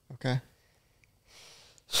Discovery. Okay.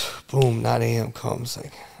 Boom, 9 a.m. comes.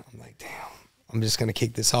 Like I'm like, damn, I'm just gonna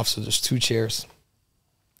kick this off. So there's 2 chairs,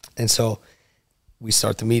 and so we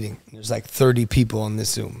start the meeting. There's like 30 people on this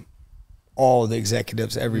Zoom, all the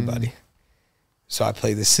executives, everybody. So I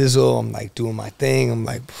play the sizzle. I'm like doing my thing. I'm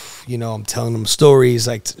like, you know, I'm telling them stories,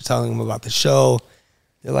 like telling them about the show.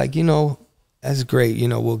 They're like, you know, that's great. You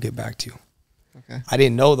know, we'll get back to you. Okay. I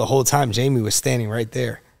didn't know the whole time Jamie was standing right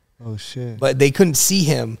there. Oh shit! But they couldn't see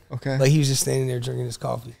him. Okay. Like he was just standing there drinking his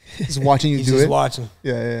coffee. Just watching you He's do just it. watching,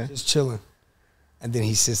 Yeah. just chilling. And then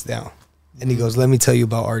he sits down and he goes, "Let me tell you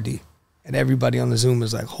about RD." And everybody on the Zoom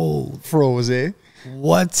is like, "Oh, Froze, eh?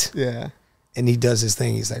 what?" Yeah. And he does his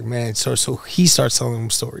thing. He's like, "Man," so he starts telling them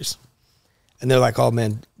stories. And they're like, "Oh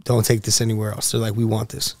man, don't take this anywhere else." They're like, "We want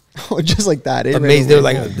this." Oh, just like that. Eh? Amazing. They're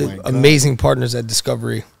like my God. amazing partners at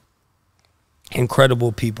Discovery.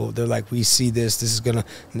 Incredible people. They're like, "We see this. This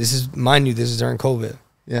is, mind you, this is during COVID.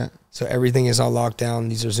 Yeah. So everything is on lockdown.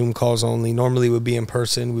 These are Zoom calls only. Normally it would be in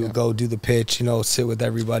person. We would go do the pitch, you know, sit with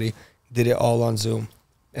everybody. Did it all on Zoom.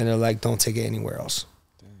 And they're like, don't take it anywhere else.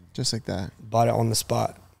 Just like that. Bought it on the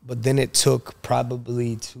spot. But then it took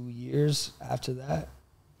probably 2 years after that,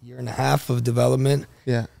 1.5 years of development,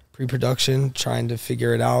 Yeah. pre-production, trying to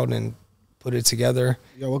figure it out and put it together.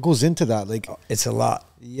 Yeah, what goes into that? Like, It's a lot.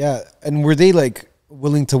 yeah, and were they like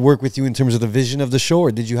willing to work with you in terms of the vision of the show,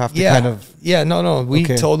 or did you have to kind of? Yeah, no. We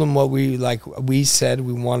Okay. told them what we like. We said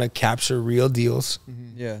we want to capture real deals.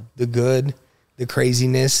 Yeah. The good, the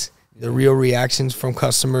craziness, the real reactions from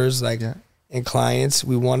customers, like and clients.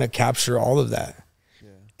 We want to capture all of that.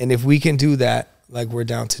 And if we can do that, like we're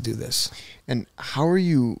down to do this. And how are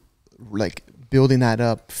you like building that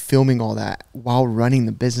up, filming all that while running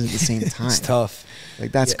the business at the same time? It's tough.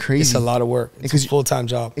 Like that's Yeah, crazy. It's a lot of work. It's a full-time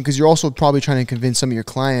job. Because you're also probably trying to convince some of your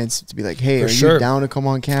clients to be like, hey, For are sure. you down to come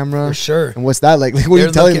on camera? For sure. And what's that like? Like what are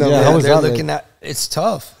you telling them? Yeah, man? how was They're that like? looking at. It's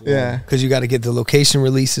tough. Yeah. Because you got to get the location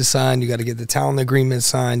releases signed. You got to get the talent agreement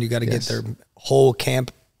signed. You got to Yes. get their whole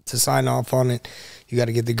camp to sign off on it. You got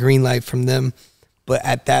to get the green light from them. But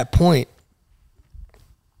at that point,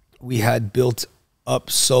 we had built up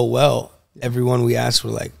so well. Everyone we asked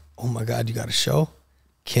were like, "Oh my God, you got a show?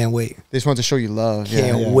 Can't wait! They just want to show you love.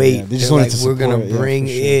 Can't Yeah. wait!" yeah. They just They're wanted like, to "We're gonna support it, yeah, bring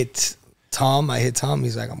for sure. it." Tom, I hit Tom.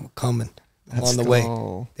 He's like, "I'm coming. I'm Let's on the way."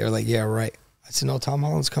 go. They're like, "Yeah, right." I said, "No, Tom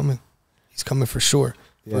Holland's coming. He's coming for sure."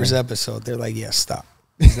 Yeah. First episode, they're like, "Yeah, stop.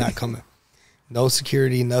 He's not coming. No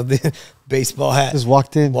security, nothing. Baseball hat. Just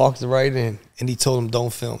walked in. Walked right in." And he told him,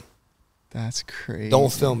 "Don't film. That's crazy.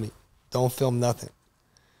 Don't film me. Don't film nothing."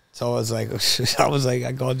 So I was like,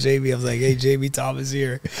 I called Jamie. I was like, "Hey, Jamie, Tom is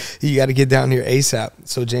here. You got to get down here ASAP."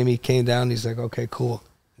 So Jamie came down. He's like, "Okay, cool.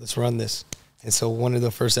 Let's run this." And so one of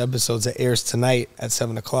the first episodes that airs tonight at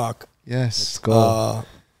 7:00 Yes. Go.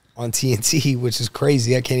 on TNT, which is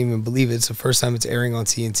crazy. I can't even believe it. It's the first time it's airing on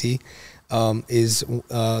TNT. Is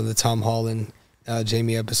the Tom Holland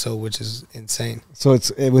Jamie episode, which is insane. So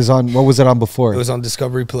it was on. What was it on before? It was on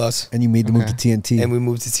Discovery Plus, and you made the move to TNT, and we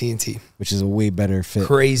moved to TNT. which is a way better fit.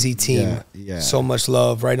 Crazy team. Yeah, yeah. So much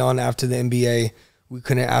love. Right on after the NBA. We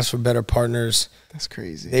couldn't ask for better partners. That's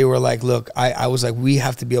crazy. They were like, look, I was like, we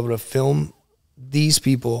have to be able to film these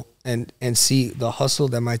people and see the hustle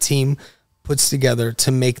that my team puts together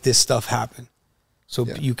to make this stuff happen. So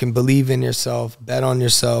you can believe in yourself, bet on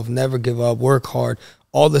yourself, never give up, work hard,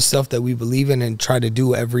 all the stuff that we believe in and try to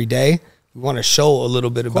do every day. We want to show a little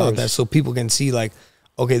bit about that so people can see like,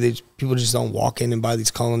 okay, people just don't walk in and buy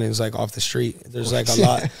these Cullinans like off the street. There's like a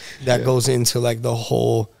lot that goes into like the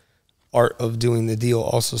whole art of doing the deal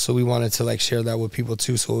also. So we wanted to like share that with people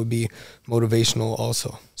too, so it would be motivational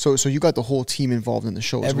also. So you got the whole team involved in the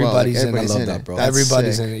show as well. Everybody's in it. Everybody's I love in that, it. bro. That's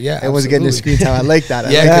Everybody's sick. in it. Yeah, Everyone's getting the absolutely. screen time. I like that. I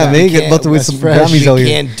Yeah, like that. man, you get can't- both with some fresh. Grammys out You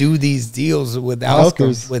here. can't do these deals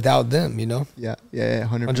Oscars. without them, you know? Yeah,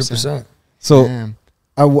 100%. 100%. So Damn.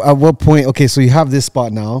 at what point? Okay, so you have this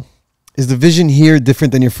spot now. Is the vision here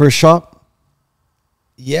different than your first shop?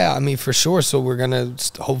 Yeah, I mean, for sure. So we're going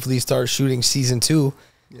to hopefully start shooting season 2.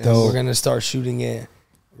 Yes. We're going to start shooting it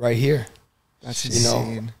right here. That's You know,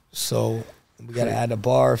 insane. so we got to add a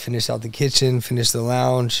bar, finish out the kitchen, finish the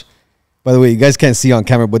lounge. By the way, you guys can't see on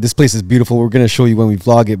camera, but this place is beautiful. We're gonna show you when we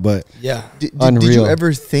vlog it. But Yeah. Did you Unreal.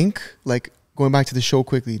 ever think, like, going back to the show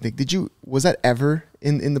quickly, like, was that ever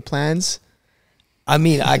in the plans? I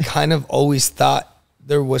mean, I kind of always thought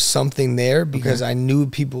there was something there because I knew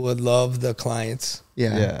people would love the clients.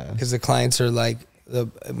 Yeah. Because the clients are like the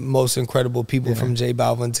most incredible people, from J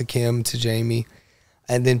Balvin to Kim to Jamie.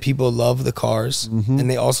 And then people love the cars and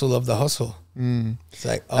they also love the hustle. It's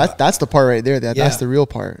like, That's the part right there. That's the real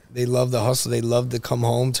part. they love the hustle. They love to come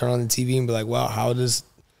home, turn on the TV and be like, wow, how does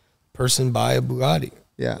person buy a Bugatti?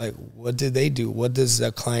 Yeah. Like, what did they do? What does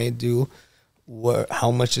that client do?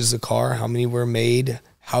 How much is the car? How many were made?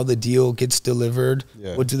 How the deal gets delivered?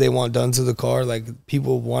 Yeah. What do they want done to the car? Like,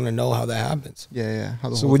 people want to know how that happens. Yeah. How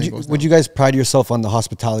the so whole would thing goes you down. guys pride yourself on the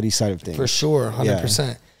hospitality side of things? For sure,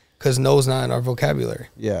 100%. Because no's not in our vocabulary.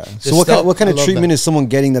 Yeah. Just So what stuff- kind I of love treatment that. is someone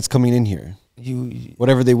getting that's coming in here?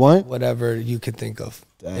 whatever they want. Whatever you could think of.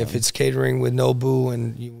 Damn. If it's catering with Nobu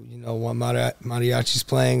and you know one mariachi's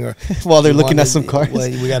playing, or While they're looking at some cars. well,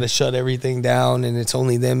 we got to shut everything down and it's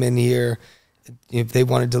only them in here. If they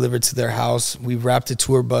want to deliver it to their house, we wrapped a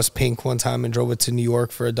tour bus pink one time and drove it to New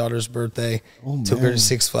York for a daughter's birthday. Took her to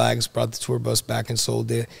Six Flags, brought the tour bus back and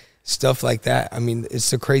sold it. Stuff like that. I mean,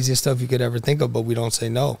 it's the craziest stuff you could ever think of, but we don't say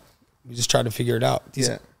no. We just try to figure it out.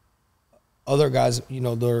 These other guys, you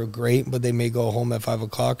know, they're great, but they may go home at 5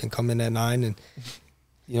 o'clock and come in at 9. And,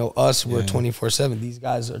 you know, us, we're 24/7. These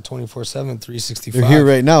guys are 24/7, 365. They're here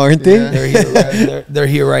right now, aren't they? Yeah. They're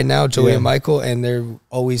here right now, Joey and Michael, and they're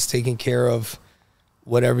always taking care of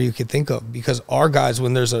whatever you could think of. Because our guys,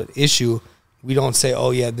 when there's an issue, we don't say,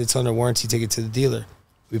 oh, yeah, it's under warranty, take it to the dealer.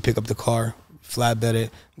 We pick up the car, flatbed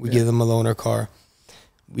it, we give them a loaner car.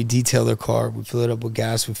 We detail their car, we fill it up with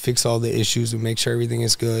gas, we fix all the issues, we make sure everything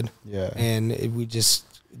is good. Yeah. And we just,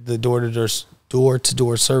 the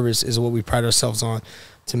door-to-door service is what we pride ourselves on,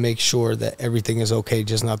 to make sure that everything is okay,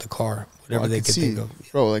 just not the car, whatever they could think of.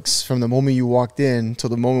 Bro, like from the moment you walked in till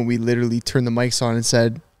the moment we literally turned the mics on and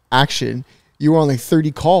said, action, you were on like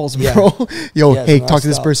 30 calls, bro. Yo, hey, talk to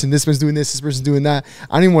this person. This person's doing this person's doing that.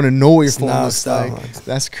 I don't even want to know what your phone looks like.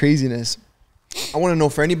 That's craziness. I want to know,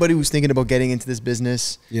 for anybody who's thinking about getting into this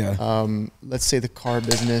business, let's say the car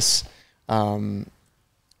business,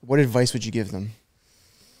 what advice would you give them?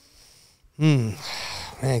 Man,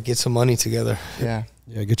 get some money together. Yeah,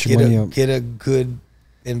 get your money up. Get a good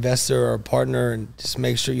investor or a partner, and just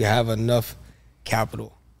make sure you have enough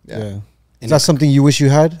capital. Is that something you wish you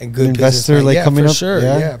had? A good investor like coming up? Sure.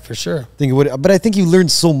 Yeah, for sure. But I think you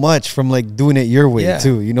learned so much from like doing it your way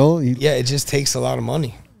too. You know? It just takes a lot of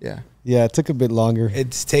money. Yeah, it took a bit longer. It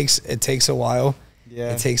takes a while.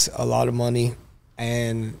 It takes a lot of money,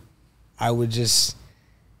 and I would just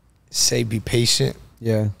say be patient.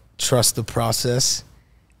 Trust the process,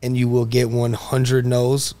 and you will get 100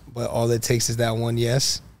 no's, but all it takes is that one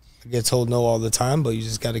yes. I get told no all the time, but you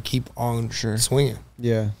just got to keep on swinging.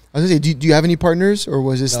 I was gonna say, do you have any partners, or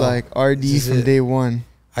was this like RD from day one?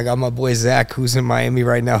 I got my boy Zach, who's in Miami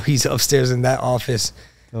right now. He's upstairs in that office.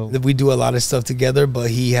 We do a lot of stuff together, but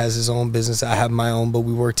he has his own business. I have my own, but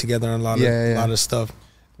we work together on a lot of stuff.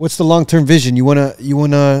 What's the long-term vision? You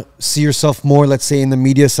wanna see yourself more, let's say, in the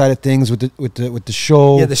media side of things with the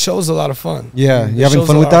show? Yeah, the show's a lot of fun. Yeah, you having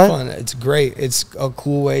fun with that? It's great. It's a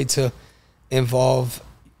cool way to involve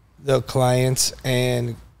the clients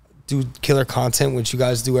and do killer content, which you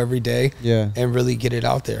guys do every day. And really get it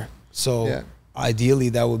out there. So ideally,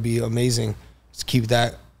 that would be amazing. Just keep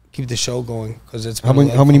the show going, because it's how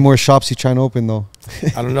many more shops you trying to open though?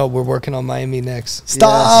 I don't know. We're working on Miami next.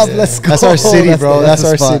 Stop. Let's go. That's our city, bro. That's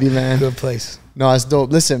our city, man. Good place. No, it's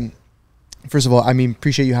dope. Listen, first of all, I mean,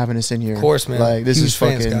 appreciate you having us in here. Of course, man. Like, this is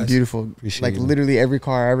fucking beautiful. Like, literally every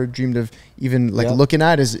car I ever dreamed of even like looking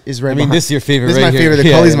at is right. I mean, this is your favorite. This is my favorite.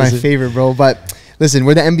 The Cully's my favorite, bro. But listen,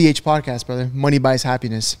 we're the MBH podcast, brother. Money buys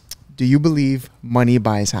happiness. Do you believe money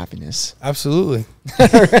buys happiness? Absolutely.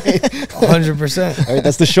 100%. All right,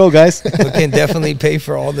 that's the show, guys. It can definitely pay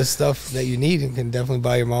for all the stuff that you need. It can definitely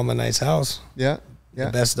buy your mom a nice house. The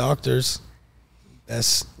best doctors,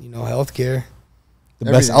 best, healthcare. The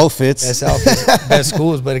best outfits. Best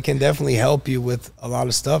schools. But it can definitely help you with a lot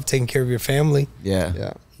of stuff, taking care of your family.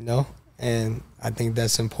 And I think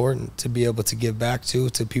that's important, to be able to give back to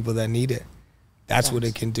people that need it. That's what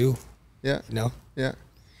it can do.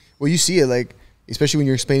 Well, you see it, like, especially when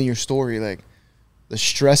you're explaining your story, like, the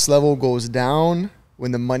stress level goes down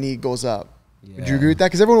when the money goes up. Would you agree with that?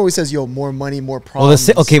 Because everyone always says, yo, more money, more problems.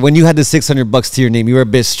 Well, okay, when you had the $600 to your name, you were a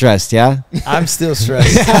bit stressed, yeah? I'm still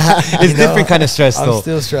stressed. It's different kind of stress, though. I'm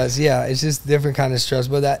still stressed, yeah. It's just different kind of stress.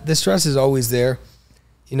 But the stress is always there.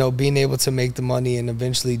 Being able to make the money and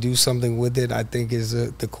eventually do something with it, I think is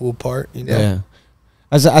the cool part, Yeah.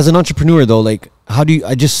 As an entrepreneur, though, like, how do you,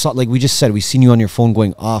 I just saw, like we just said, we seen you on your phone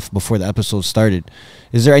going off before the episode started.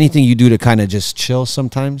 Is there anything you do to kind of just chill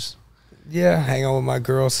sometimes? Yeah, hang out with my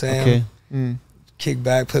girl, Sam. Kick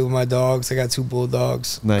back, play with my dogs. I got 2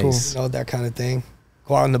 bulldogs. Nice. Cool. That kind of thing.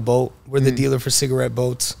 Go out on the boat. We're the dealer for cigarette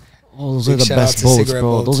boats. Oh, those are the best boats,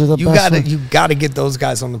 bro. Those are the best. You gotta get those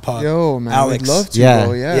guys on the pod. Yo, man, Alex. I'd love to,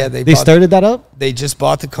 bro. Yeah. They started that up? They just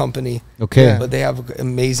bought the company. Okay. But they have an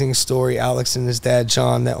amazing story. Alex and his dad,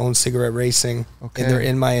 John, that owns Cigarette Racing. Okay. And they're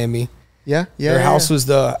in Miami. Their house was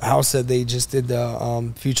the house that they just did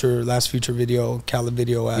the last Future video, Cali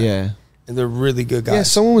video at. Yeah. And they're really good guys. Yeah,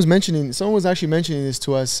 someone was actually mentioning this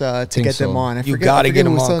to us to get them on. You got to get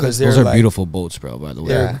them on, because those are beautiful boats, bro, by the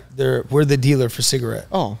way. We're the dealer for cigarette.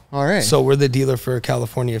 Oh, all right. So we're the dealer for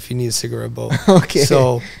California if you need a cigarette boat. Okay.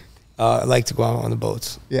 So I like to go out on the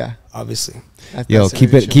boats. Yeah. Obviously. Yo,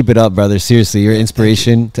 keep it up, brother. Seriously, you're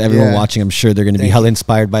inspiration to everyone watching. I'm sure they're going to be hella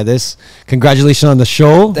inspired by this. Congratulations on the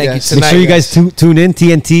show. Thank you. Make Tonight, sure you guys tune in.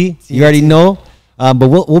 TNT. You already know. But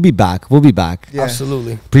we'll be back. We'll be back. Yeah.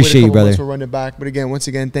 Absolutely. Appreciate you, brother. We'll run it back. But again, once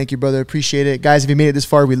again, thank you, brother. Appreciate it. Guys, if you made it this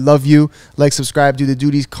far, we love you. Like, subscribe, do the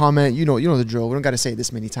duties, comment. You know the drill. We don't got to say it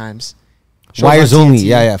this many times. Wires only.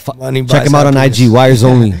 Yeah. Check him out on IG. Wires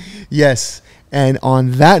only. Yes. And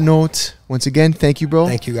on that note, once again, thank you, bro.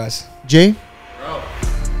 Thank you, guys. Jay?